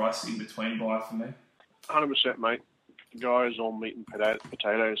awkward price in between buy for me. 100%, mate. The guy is all meat and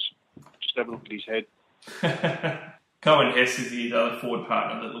potatoes. Just have a look at his head. Cohen Hess is the other forward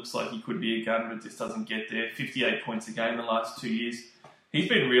partner that looks like he could be a gun, but just doesn't get there. 58 points a game the last 2 years. He's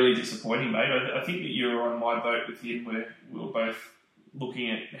been really disappointing, mate. I think that you were on my boat with him where we were both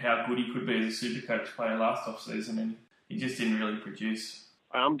looking at how good he could be as a Supercoach player last off-season, and he just didn't really produce.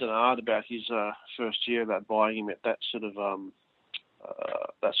 I'm denied about his first year, about buying him at that sort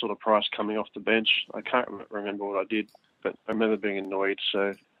of price coming off the bench. I can't remember what I did, but I remember being annoyed.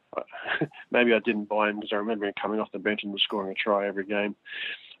 So maybe I didn't buy him because I remember him coming off the bench and scoring a try every game.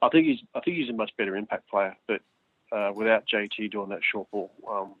 I think he's a much better impact player, but without JT doing that short ball,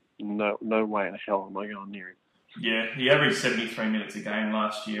 no way in hell am I going near him. Yeah, he averaged 73 minutes a game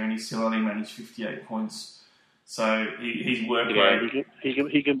last year, and he still only managed 58 points. So his work rate. He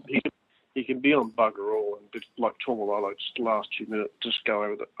can be on bugger all, and just like Tomalolo, just last 2 minutes, just go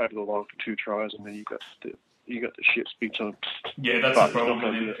over the line for 2 tries, and then you got the shits big time. Yeah, that's the problem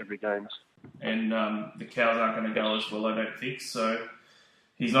with him. Every game. And the Cows aren't going to go as well, I don't think. So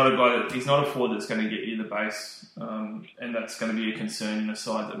he's not a forward that's going to get you the base, and that's going to be a concern in a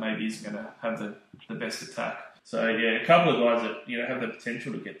side that maybe isn't going to have the best attack. So yeah, a couple of guys that have the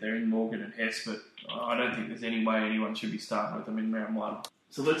potential to get there in Morgan and Hess, but I don't think there's any way anyone should be starting with them in round 1.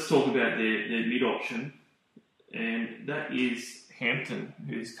 So let's talk about their mid option, and that is Hampton,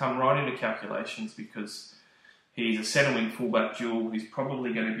 who's come right into calculations because he's a centre wing fullback dual. He's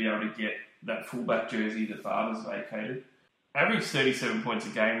probably going to be able to get that fullback jersey that Barber's vacated. Averaged 37 points a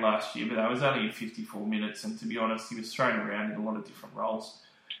game last year, but that was only in 54 minutes, and to be honest, he was thrown around in a lot of different roles.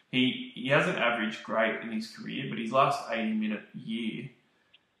 He hasn't averaged great in his career, but his last 80-minute year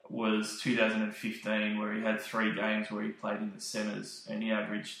was 2015, where he had 3 games where he played in the centres, and he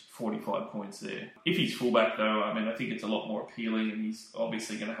averaged 45 points there. If he's fullback, though, I think it's a lot more appealing, and he's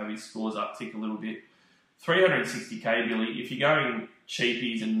obviously going to have his scores uptick a little bit. 360k, Billy. If you're going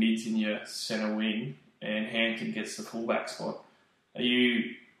cheapies and mids in your centre wing, and Hampton gets the fullback spot, are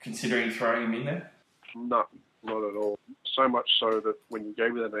you considering throwing him in there? No, not at all. So much so that when you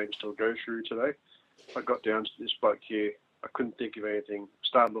gave me the names to go through today, I got down to this bloke here. I couldn't think of anything.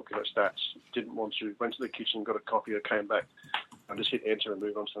 Started looking at stats. Didn't want to. Went to the kitchen, got a coffee. I came back. I just hit enter and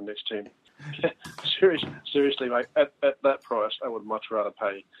move on to the next team. Seriously, mate. At that price, I would much rather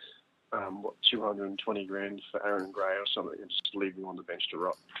pay 220 grand for Aaron Gray or something and just leave him on the bench to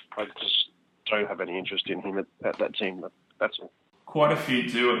rot. I just don't have any interest in him at that team. That's all. Quite a few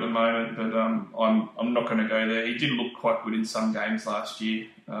do at the moment, but I'm not going to go there. He did look quite good in some games last year,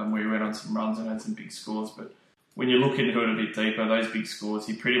 where he went on some runs and had some big scores. But when you look into it a bit deeper, those big scores,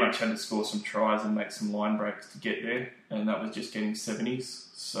 he pretty much had to score some tries and make some line breaks to get there, and that was just getting 70s.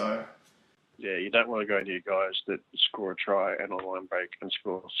 So yeah, you don't want to go near guys that score a try and a line break and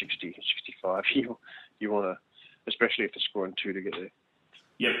score 60, 65. You want to, especially if they're scoring 2 to get there.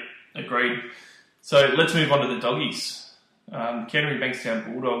 Yep, agreed. So let's move on to the doggies. Canterbury Bankstown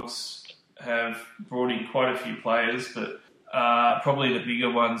Bulldogs have brought in quite a few players, but probably the bigger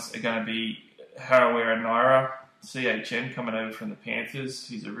ones are going to be Harawira Naira, CHN, coming over from the Panthers.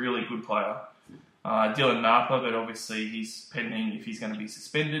 He's a really good player. Dylan Napa, but obviously he's pending if he's going to be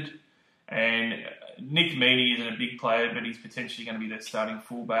suspended. And Nick Meaney isn't a big player, but he's potentially going to be their starting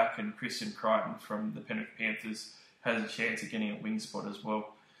fullback. And Christian Crichton from the Penrith Panthers has a chance of getting a wing spot as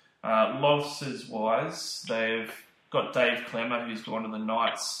well. Losses-wise, they've got Dave Clemmer, who's gone to the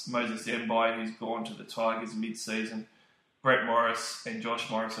Knights, Moses Mbai, who's gone to the Tigers mid-season. Brett Morris and Josh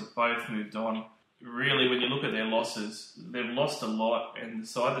Morris have both moved on. Really, when you look at their losses, they've lost a lot, and the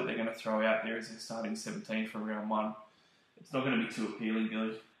side that they're going to throw out there is their starting 17 for round 1. It's not going to be too appealing,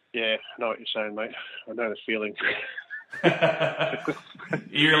 Billy. Yeah, I know what you're saying, mate. I know the feeling.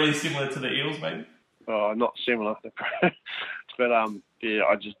 Eerily similar to the Eels, maybe? Oh, not similar. But, yeah,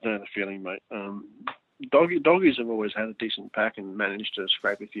 I just know the feeling, mate. Doggies have always had a decent pack and managed to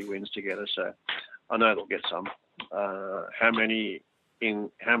scrape a few wins together, so I know they'll get some. how many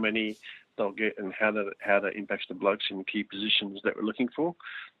they'll get, and how that impacts the blokes in key positions that we're looking for.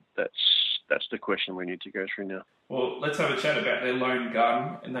 That's the question we need to go through now. Well, let's have a chat about their lone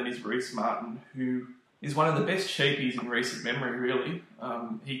gun, and that is Reece Martin, who is one of the best cheapies in recent memory, really.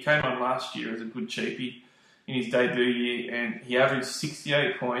 He came on last year as a good cheapie in his debut year, and he averaged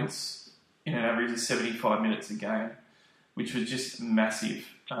 68 points in an average of 75 minutes a game, which was just massive.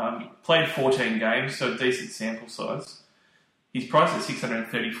 Played 14 games, so a decent sample size. He's priced at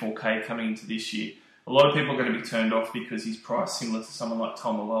 $634K coming into this year. A lot of people are going to be turned off because he's priced similar to someone like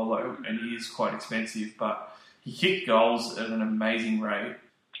Tom Malolo, and he is quite expensive, but he kicked goals at an amazing rate.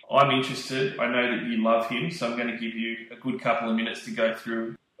 I'm interested. I know that you love him, so I'm going to give you a good couple of minutes to go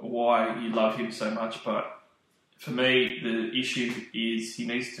through why you love him so much. But for me, the issue is he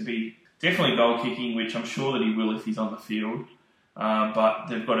needs to be definitely goal kicking, which I'm sure that he will if he's on the field. But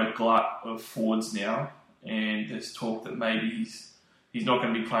they've got a glut of forwards now, and there's talk that maybe he's not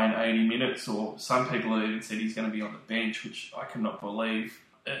going to be playing 80 minutes, or some people have even said he's going to be on the bench, which I cannot believe.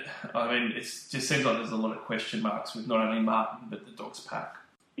 I mean, it just seems like there's a lot of question marks with not only Martin, but the Dogs pack.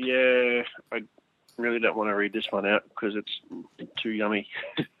 Yeah, I really don't want to read this one out because it's too yummy,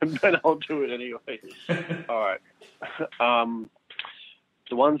 but I'll do it anyway. All right.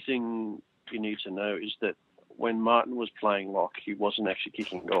 The one thing you need to know is that when Martin was playing lock, he wasn't actually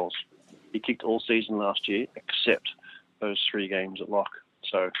kicking goals. He kicked all season last year except those 3 games at lock.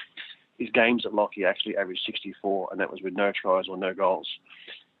 So his games at lock, he actually averaged 64, and that was with no tries or no goals.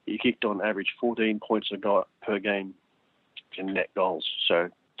 He kicked on average 14 points per game in net goals. So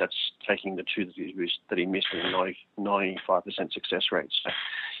that's taking the 2 that he missed with a 95% success rate. So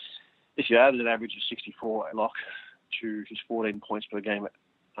if you added an average of 64 at lock to his 14 points per game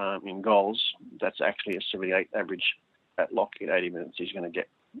in goals, that's actually a 78 average at lock in 80 minutes he's going to get.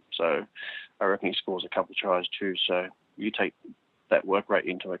 So I reckon he scores a couple of tries too. So you take that work rate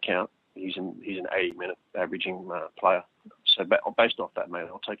into account, he's an 80-minute averaging player. So based off that, mate,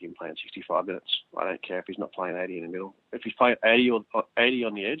 I'll take him playing 65 minutes. I don't care if he's not playing 80 in the middle. If he's playing 80 on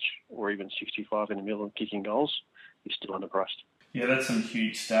the edge, or even 65 in the middle and kicking goals, he's still underpriced. Yeah, that's some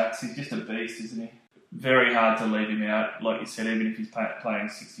huge stats. He's just a beast, isn't he? Very hard to leave him out. Like you said, even if he's playing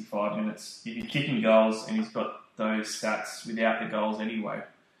 65 minutes. If he's kicking goals and he's got those stats without the goals anyway,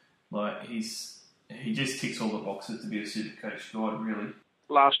 like he just ticks all the boxes to be a Supercoach guy, really.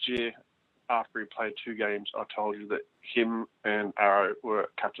 Last year, after he played 2 games, I told you that him and Arrow were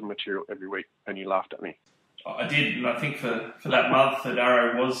captain material every week, and you laughed at me. I did, and I think for that month that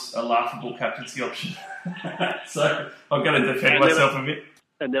Arrow was a laughable captaincy option. So I've got to defend myself a bit.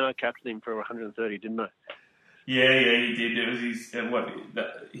 And then I captained him for 130, didn't I? Yeah, you did. It was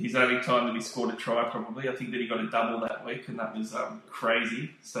his only time that he scored a try, probably. I think that he got a double that week, and that was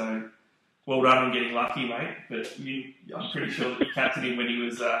crazy. So well done on getting lucky, mate. But I'm pretty sure that you captained him when he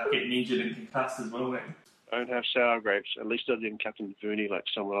was getting injured and concussed as well, mate. I don't have sour grapes. At least I didn't captain Verney like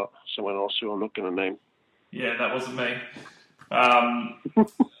someone else who I'm not going to name. Yeah, that wasn't me.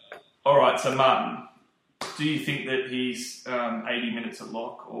 All right, so Martin, do you think that he's 80 minutes at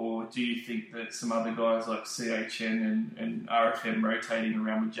lock, or do you think that some other guys like CHN and RFM rotating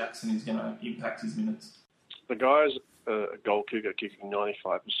around with Jackson is going to impact his minutes? The guy's a goal kicker kicking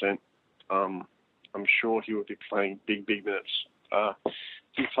 95%. I'm sure he would be playing big minutes.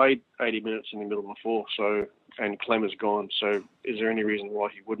 He played 80 minutes in the middle before, and Clem is gone. So is there any reason why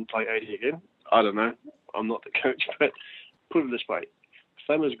he wouldn't play 80 again? I don't know. I'm not the coach, but put it this way.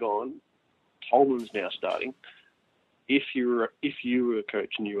 Clem is gone. Holman's now starting. If you were a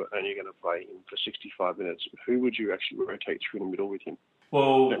coach and you were only going to play him for 65 minutes, who would you actually rotate through the middle with him?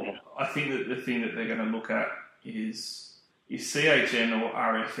 Well, I think that the thing that they're going to look at is CHN or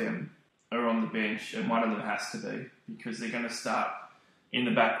RFM are on the bench, and one of them has to be, because they're going to start in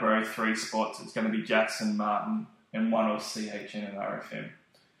the back row 3 spots. It's going to be Jackson, Martin, and one of CHN and RFM.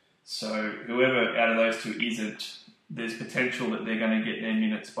 So whoever out of those 2 isn't, there's potential that they're going to get their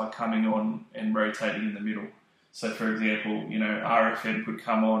minutes by coming on and rotating in the middle. So, for example, RFM could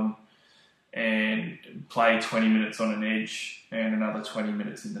come on and play 20 minutes on an edge and another 20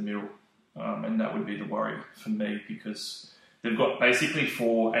 minutes in the middle. And that would be the worry for me, because they've got basically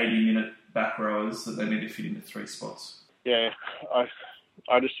 4 80-minute back rowers that they need to fit into 3 spots. Yeah,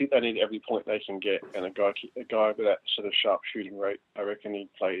 I just think they need every point they can get, and a guy with that sort of sharp shooting rate, I reckon he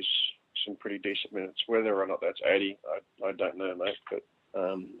plays some pretty decent minutes. Whether or not that's 80, I don't know, mate. But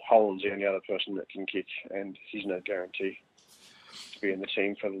Holland's the only other person that can kick, and he's no guarantee to be in the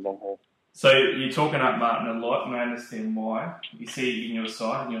team for the long haul. So you're talking up Martin a lot, and I understand why. You see in your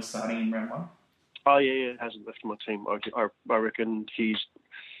side, and you're starting in round 1? Oh, yeah, hasn't left my team. I reckon he's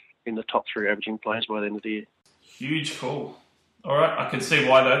in the top 3 averaging players by the end of the year. Huge call. All right, I can see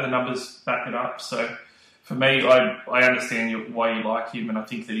why though. The numbers back it up. So for me, I understand why you like him, and I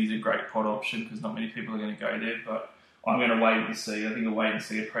think that he's a great pod option because not many people are going to go there. But I'm going to wait and see. I think a wait and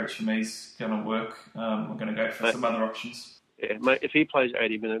see approach for me is going to work. I'm going to go for some other options. Yeah, mate, if he plays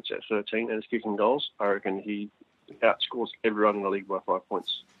 80 minutes at 13 and is kicking goals, I reckon he outscores everyone in the league by 5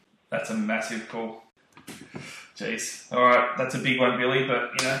 points. That's a massive call. Jeez. All right, that's a big one, Billy,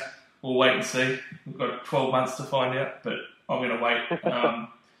 but, we'll wait and see. We've got 12 months to find out, but I'm going to wait.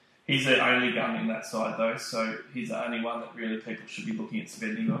 He's the only gun in that side, though, so he's the only one that really people should be looking at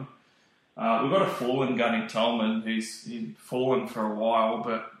spending on. We've got a fallen gun in Tolman who's fallen for a while,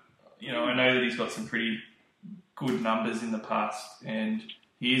 but, I know that he's got some pretty good numbers in the past, and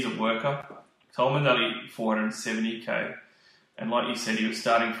he is a worker. Tolman's only 470k, and like you said, he was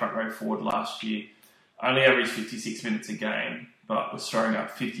starting front row forward last year. Only averaged 56 minutes a game, but was throwing up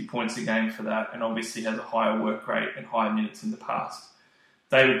 50 points a game for that, and obviously has a higher work rate and higher minutes in the past.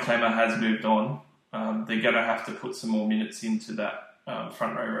 David Klemmer has moved on. They're going to have to put some more minutes into that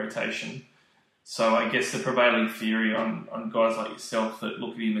front row rotation. So I guess the prevailing theory on guys like yourself that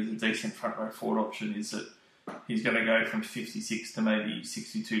look at him as a decent front row forward option is that he's going to go from 56 to maybe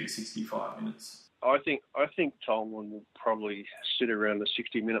 62 to 65 minutes. I think Tolman will probably sit around the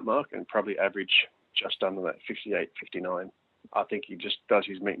 60-minute mark and probably average just under that 58, 59. I think he just does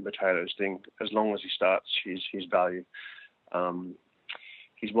his meat and potatoes thing. As long as he starts, his value.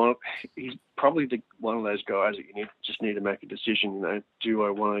 He's probably one of those guys that you just need to make a decision. Do I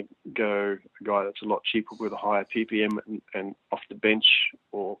want to go a guy that's a lot cheaper with a higher PPM and off the bench,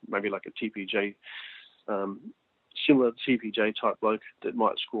 or maybe like a TPJ, similar TPJ type bloke that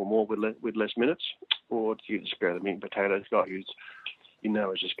might score more with less minutes, or do you just go the meat and potatoes guy who's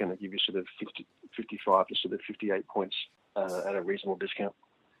is just going to give you sort of 55 to sort of 58 points at a reasonable discount?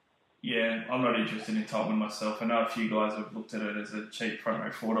 Yeah, I'm not interested in Tolman myself. I know a few guys have looked at it as a cheap front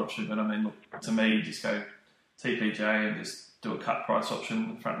row forward option, but I mean, look, to me, just go TPJ and just do a cut price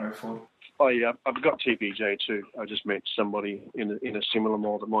option front row forward. Oh yeah, I've got TPJ too. I just met somebody in a similar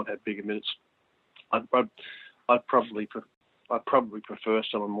mould that might have bigger minutes. I'd probably prefer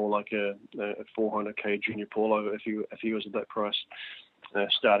someone more like a 400k Junior Paulo if he was at that price,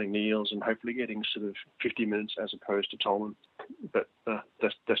 starting the Eels and hopefully getting sort of 50 minutes as opposed to Tolman. But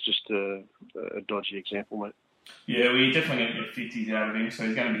that's just a dodgy example, mate. Yeah, we're definitely going to get 50s out of him, so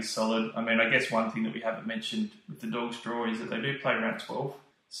he's going to be solid. I mean, I guess one thing that we haven't mentioned with the Dogs draw is that they do play round 12.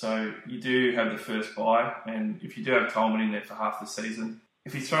 So you do have the first bye, and if you do have Tolman in there for half the season,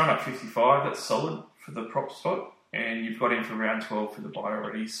 if he's throwing up 55, that's solid for the prop spot, and you've got him for round 12 for the bye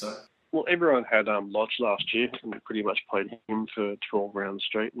already. So. Well, everyone had Lodge last year, and we pretty much played him for 12 rounds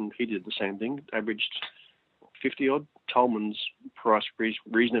straight, and he did the same thing, averaged 50-odd. Tolman's price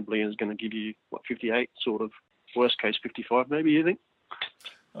reasonably is going to give you, 58, sort of, worst case 55 maybe, you think?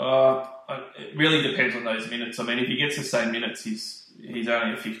 It really depends on those minutes. I mean, if he gets the same minutes, he's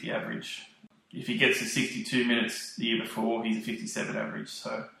only a 50 average. If he gets the 62 minutes the year before, he's a 57 average.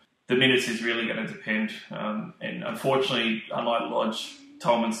 So the minutes is really going to depend. And unfortunately, unlike Lodge,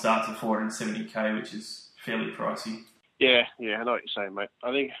 Tolman starts at 470k, which is fairly pricey. Yeah, I know what you're saying, mate.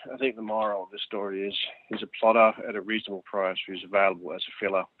 I think the moral of this story is he's a plotter at a reasonable price who's available as a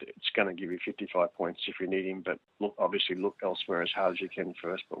filler. It's going to give you 55 points if you need him, but look elsewhere as hard as you can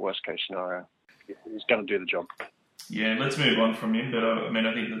first. But worst case scenario, he's going to do the job. Yeah, let's move on from him. But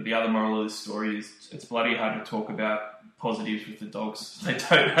I think that the other moral of this story is it's bloody hard to talk about positives with the Dogs. They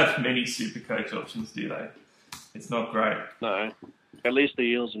don't have many super coach options, do they? It's not great. No. At least the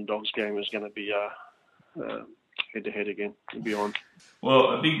Eels and Dogs game is going to be head-to-head again, to be on.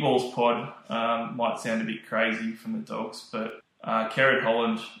 Well, a big balls pod might sound a bit crazy from the Dogs, but Kerrod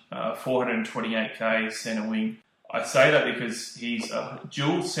Holland, 428k centre wing. I say that because he's a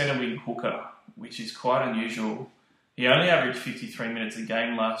dual centre wing hooker, which is quite unusual. He only averaged 53 minutes a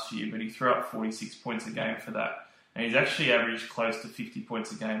game last year, but he threw up 46 points a game for that. And he's actually averaged close to 50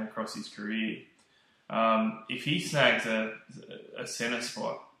 points a game across his career. If he snags a centre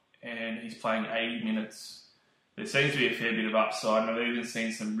spot and he's playing 80 minutes, there seems to be a fair bit of upside, and I've even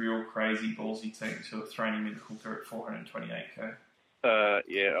seen some real crazy ballsy teams who have thrown him in the hooker at 428k.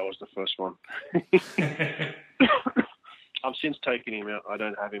 Yeah, I was the first one. I've since taken him out. I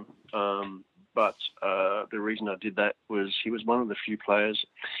don't have him. But the reason I did that was he was one of the few players.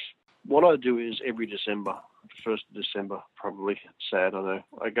 What I do is every December, 1st of December, probably sad, I know,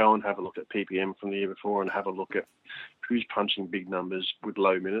 I go and have a look at PPM from the year before and have a look at who's punching big numbers with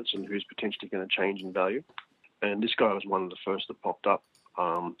low minutes and who's potentially going to change in value. And this guy was one of the first that popped up.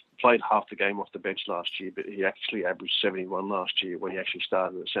 Played half the game off the bench last year, but he actually averaged 71 last year when he actually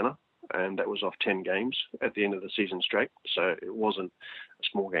started at centre. and that was off 10 games at the end of the season straight. So it wasn't a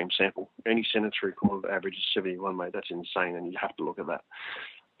small game sample. Any centre three-quarter that averages 71, mate, that's insane, and you have to look at that.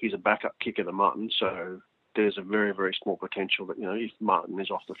 He's a backup kicker to Martin, so there's a very, very small potential that, if Martin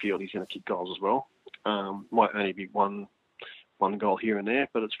is off the field, he's going to kick goals as well. Might only be one goal here and there,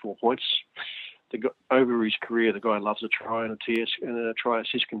 but it's 4 points. Over his career, the guy loves a try and a try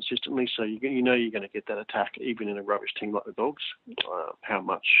assist consistently, so you're going to get that attack even in a rubbish team like the Dogs. How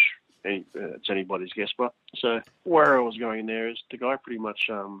much, it's anybody's guess. But so where I was going there is the guy pretty much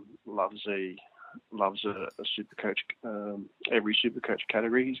loves a super coach, every super coach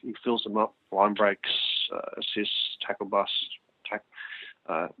category. He fills them up: line breaks, assists, tackle busts,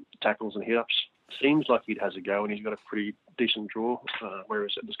 tackles and hit ups. Seems like he has a go, and he's got a pretty decent draw. Where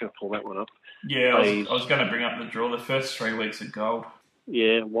is it? Just going to pull that one up. Yeah, I was going to bring up the draw. The first 3 weeks of gold.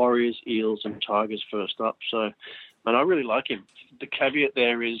 Yeah, Warriors, Eels, and Tigers first up. So, and I really like him. The caveat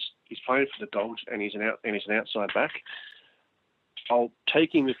there is he's playing for the Dogs, and he's an outside back. I'll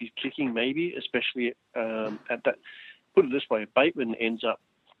take him if he's kicking, maybe, especially at that. Put it this way: if Bateman ends up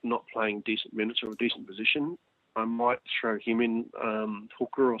not playing decent minutes or a decent position, I might throw him in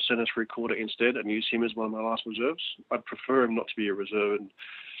hooker or centre three-quarter instead and use him as one of my last reserves. I'd prefer him not to be a reserve and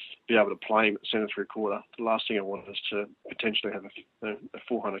be able to play him at centre three-quarter. The last thing I want is to potentially have a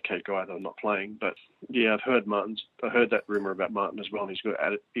 400k guy that I'm not playing. But yeah, I heard that rumour about Martin as well, and he's got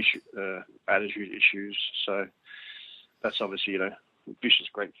attitude issues. So that's obviously, vicious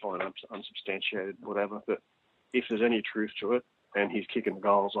grapevine, unsubstantiated, whatever. But if there's any truth to it, and he's kicking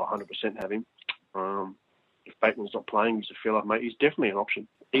goals, I'll 100% have him. If Bateman's not playing, he's a filler, mate. He's definitely an option,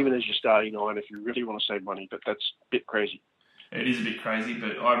 even as your starting nine if you really want to save money. But that's a bit crazy. It is a bit crazy,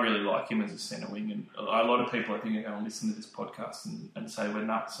 but I really like him as a centre wing. And a lot of people, I think, are going to listen to this podcast and say we're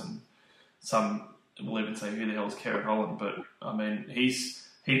nuts. And some will even say, who the hell's Kerrod Holland? But, I mean,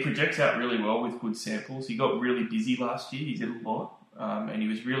 he projects out really well with good samples. He got really busy last year. He did a lot, and he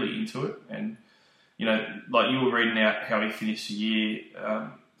was really into it. And, like you were reading out how he finished the year,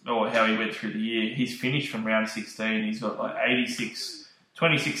 or how he went through the year. He's finished from round 16. He's got like 86,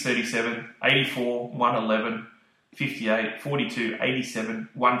 26, 37, 84, 111, 58, 42, 87,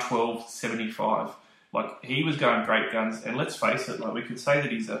 112, 75. Like, he was going great guns. And let's face it, like, we could say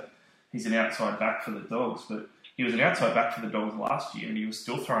that he's an outside back for the Dogs, but he was an outside back for the Dogs last year, and he was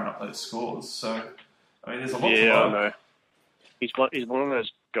still throwing up those scores. So, I mean, there's a lot to like. Yeah, I know. He's one of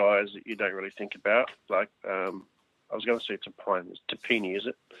those guys that you don't really think about. Like, I was going to say Tapine. It's Tapini, is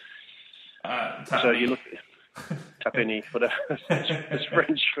it? Tapini. So you look Tapini, but it's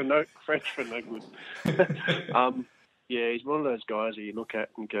French for no good. Yeah, he's one of those guys that you look at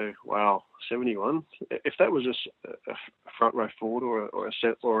and go, "Wow, 71." If that was a front row forward or a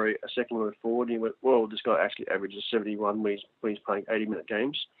second row forward, and you went, "Well, this guy actually averages 71 when he's playing 80-minute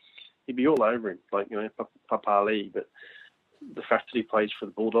games," you'd be all over him, like Papali. But the fact that he plays for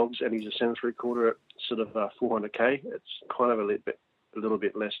the Bulldogs and he's a centre three-quarter at sort of 400k, it's kind of a little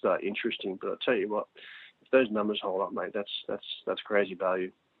bit less interesting. But I tell you what, if those numbers hold up, mate, that's crazy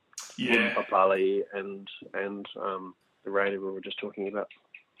value. Yeah, Papali and the Raider we were just talking about.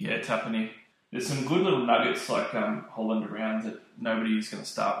 Yeah, Tapani. There's some good little nuggets like Holland around that nobody's going to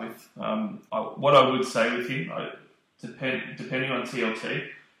start with. What I would say with him, depending on TLT,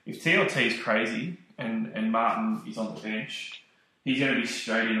 if TLT is crazy and Martin is on the bench, he's going to be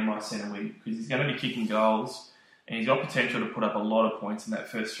straight into my centre wing because he's going to be kicking goals and he's got potential to put up a lot of points in that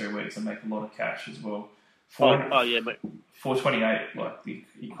first 3 weeks and make a lot of cash as well. Yeah, mate. 428, like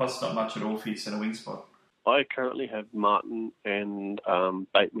he costs not much at all for his centre wing spot. I currently have Martin and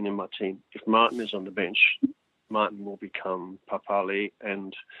Bateman in my team. If Martin is on the bench, Martin will become Papali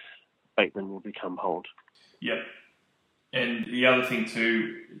and Bateman will become Holland. Yep. And the other thing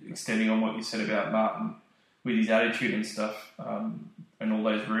too, extending on what you said about Martin, with his attitude and stuff, and all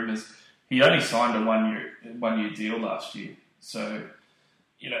those rumours, he only signed a one year deal last year. So,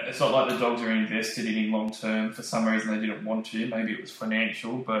 it's not like the Dogs are invested in him long term. For some reason they didn't want to. Maybe it was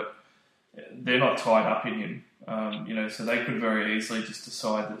financial, but they're not tied up in him. So they could very easily just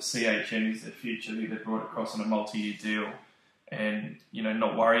decide that CHN is their future, who they brought across on a multi-year deal, and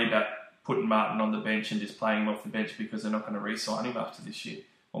not worry about putting Martin on the bench and just playing him off the bench because they're not going to re-sign him after this year,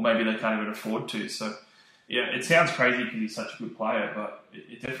 or maybe they can't even afford to. So, yeah, it sounds crazy because he's such a good player, but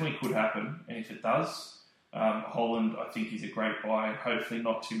it definitely could happen. And if it does, Holland, I think he's a great buy, and hopefully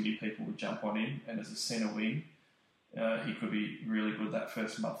not too many people would jump on him. And as a centre wing, he could be really good that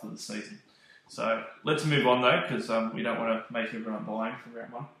first month of the season. So let's move on though, because we don't want to make everyone buying for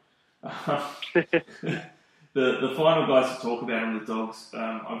round one. The final guys to talk about on the Dogs,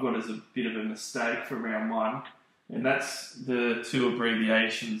 I've got as a bit of a mistake for round one. And that's the two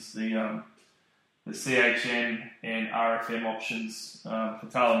abbreviations, the CHN and RFM options for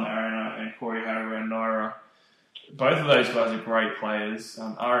Tala Mariner and Corey Harawira-Naera. Both of those guys are great players.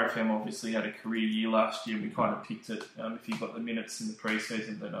 RFM obviously had a career year last year. We kind of picked it if he got the minutes in the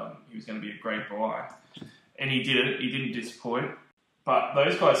pre-season that he was going to be a great buy. And he did it. He didn't disappoint. But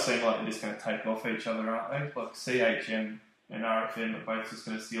those guys seem like they're just going to take off each other, aren't they? Like CHM and RFM are both just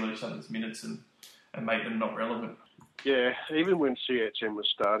going to steal each other's minutes and make them not relevant. Yeah, even when CHM was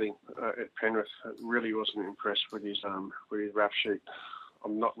starting at Penrith, I really wasn't impressed with his rap sheet.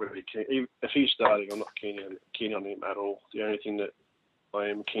 I'm not really keen. If he's starting, I'm not keen on him at all. The only thing that I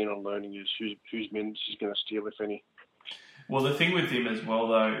am keen on learning is whose minutes he's going to steal, if any. Well, the thing with him as well,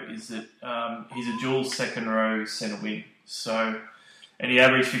 though, is that he's a dual second row centre wing. And he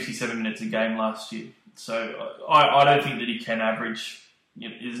averaged 57 minutes a game last year. So I don't think that he can average. I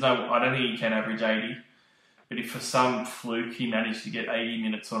don't think he can average 80. But if for some fluke he managed to get 80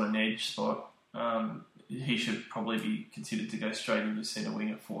 minutes on an edge spot, he should probably be considered to go straight into centre wing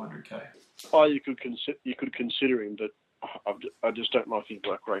at 400k. Oh, you could consider him, but I just don't like his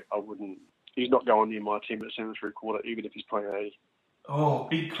work rate. I wouldn't. He's not going near my team at 7.75, even if he's playing 80. Oh,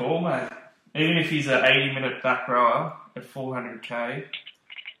 big call, mate. Even if he's an 80-minute back rower at 400k,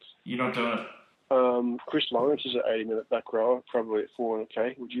 you're not doing it. Chris Lawrence is an 80-minute back rower, probably at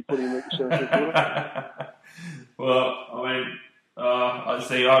 400k. Would you put him at 7.75? Well, I mean, I've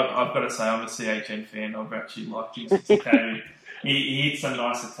got to say I'm a CHN fan. I've actually liked him since he came in. He hits a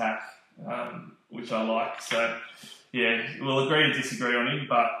nice attack, which I like. So, yeah, we'll agree to disagree on him,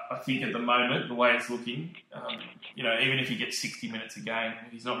 but I think at the moment, the way it's looking, even if he gets 60 minutes a game,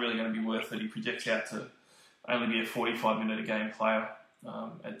 he's not really going to be worth it. He projects out to only be a 45-minute-a-game player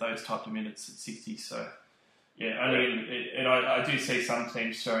at those type of minutes at 60. So, yeah, I do see some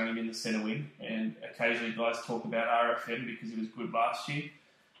teams throwing him in the centre wing, and occasionally guys talk about RFM because he was good last year.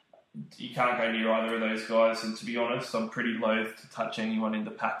 You can't go near either of those guys, and to be honest, I'm pretty loath to touch anyone in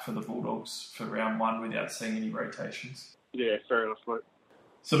the pack for the Bulldogs for round one without seeing any rotations. Yeah, fair enough, mate.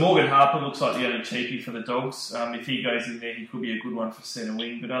 So Morgan Harper looks like the only cheapie for the Dogs. If he goes in there, he could be a good one for centre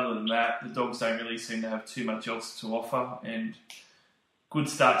wing, but other than that, the Dogs don't really seem to have too much else to offer, and good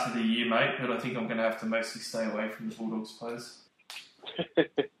start to the year, mate, but I think I'm going to have to mostly stay away from the Bulldogs players.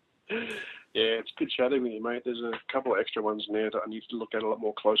 Yeah, it's good chatting with you, mate. There's a couple of extra ones now that I need to look at a lot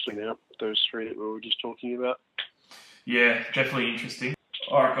more closely now, those three that we were just talking about. Yeah, definitely interesting.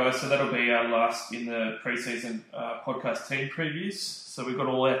 All right, guys, so that'll be our last in the pre-season podcast team previews. So we've got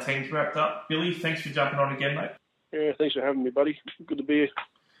all our teams wrapped up. Billy, thanks for jumping on again, mate. Yeah, thanks for having me, buddy. Good to be here.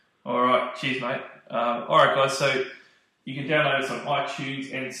 All right, cheers, mate. All right, guys, so you can download us on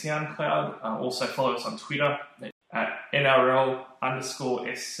iTunes and SoundCloud. Also follow us on Twitter at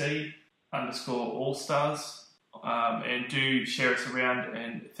NRL_SC_All-Stars. And do share us around,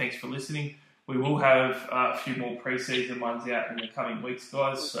 and thanks for listening. We will have a few more pre-season ones out in the coming weeks,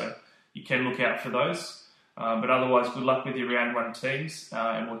 guys, so you can look out for those. But otherwise, good luck with your round one teams,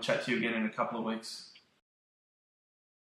 and we'll chat to you again in a couple of weeks.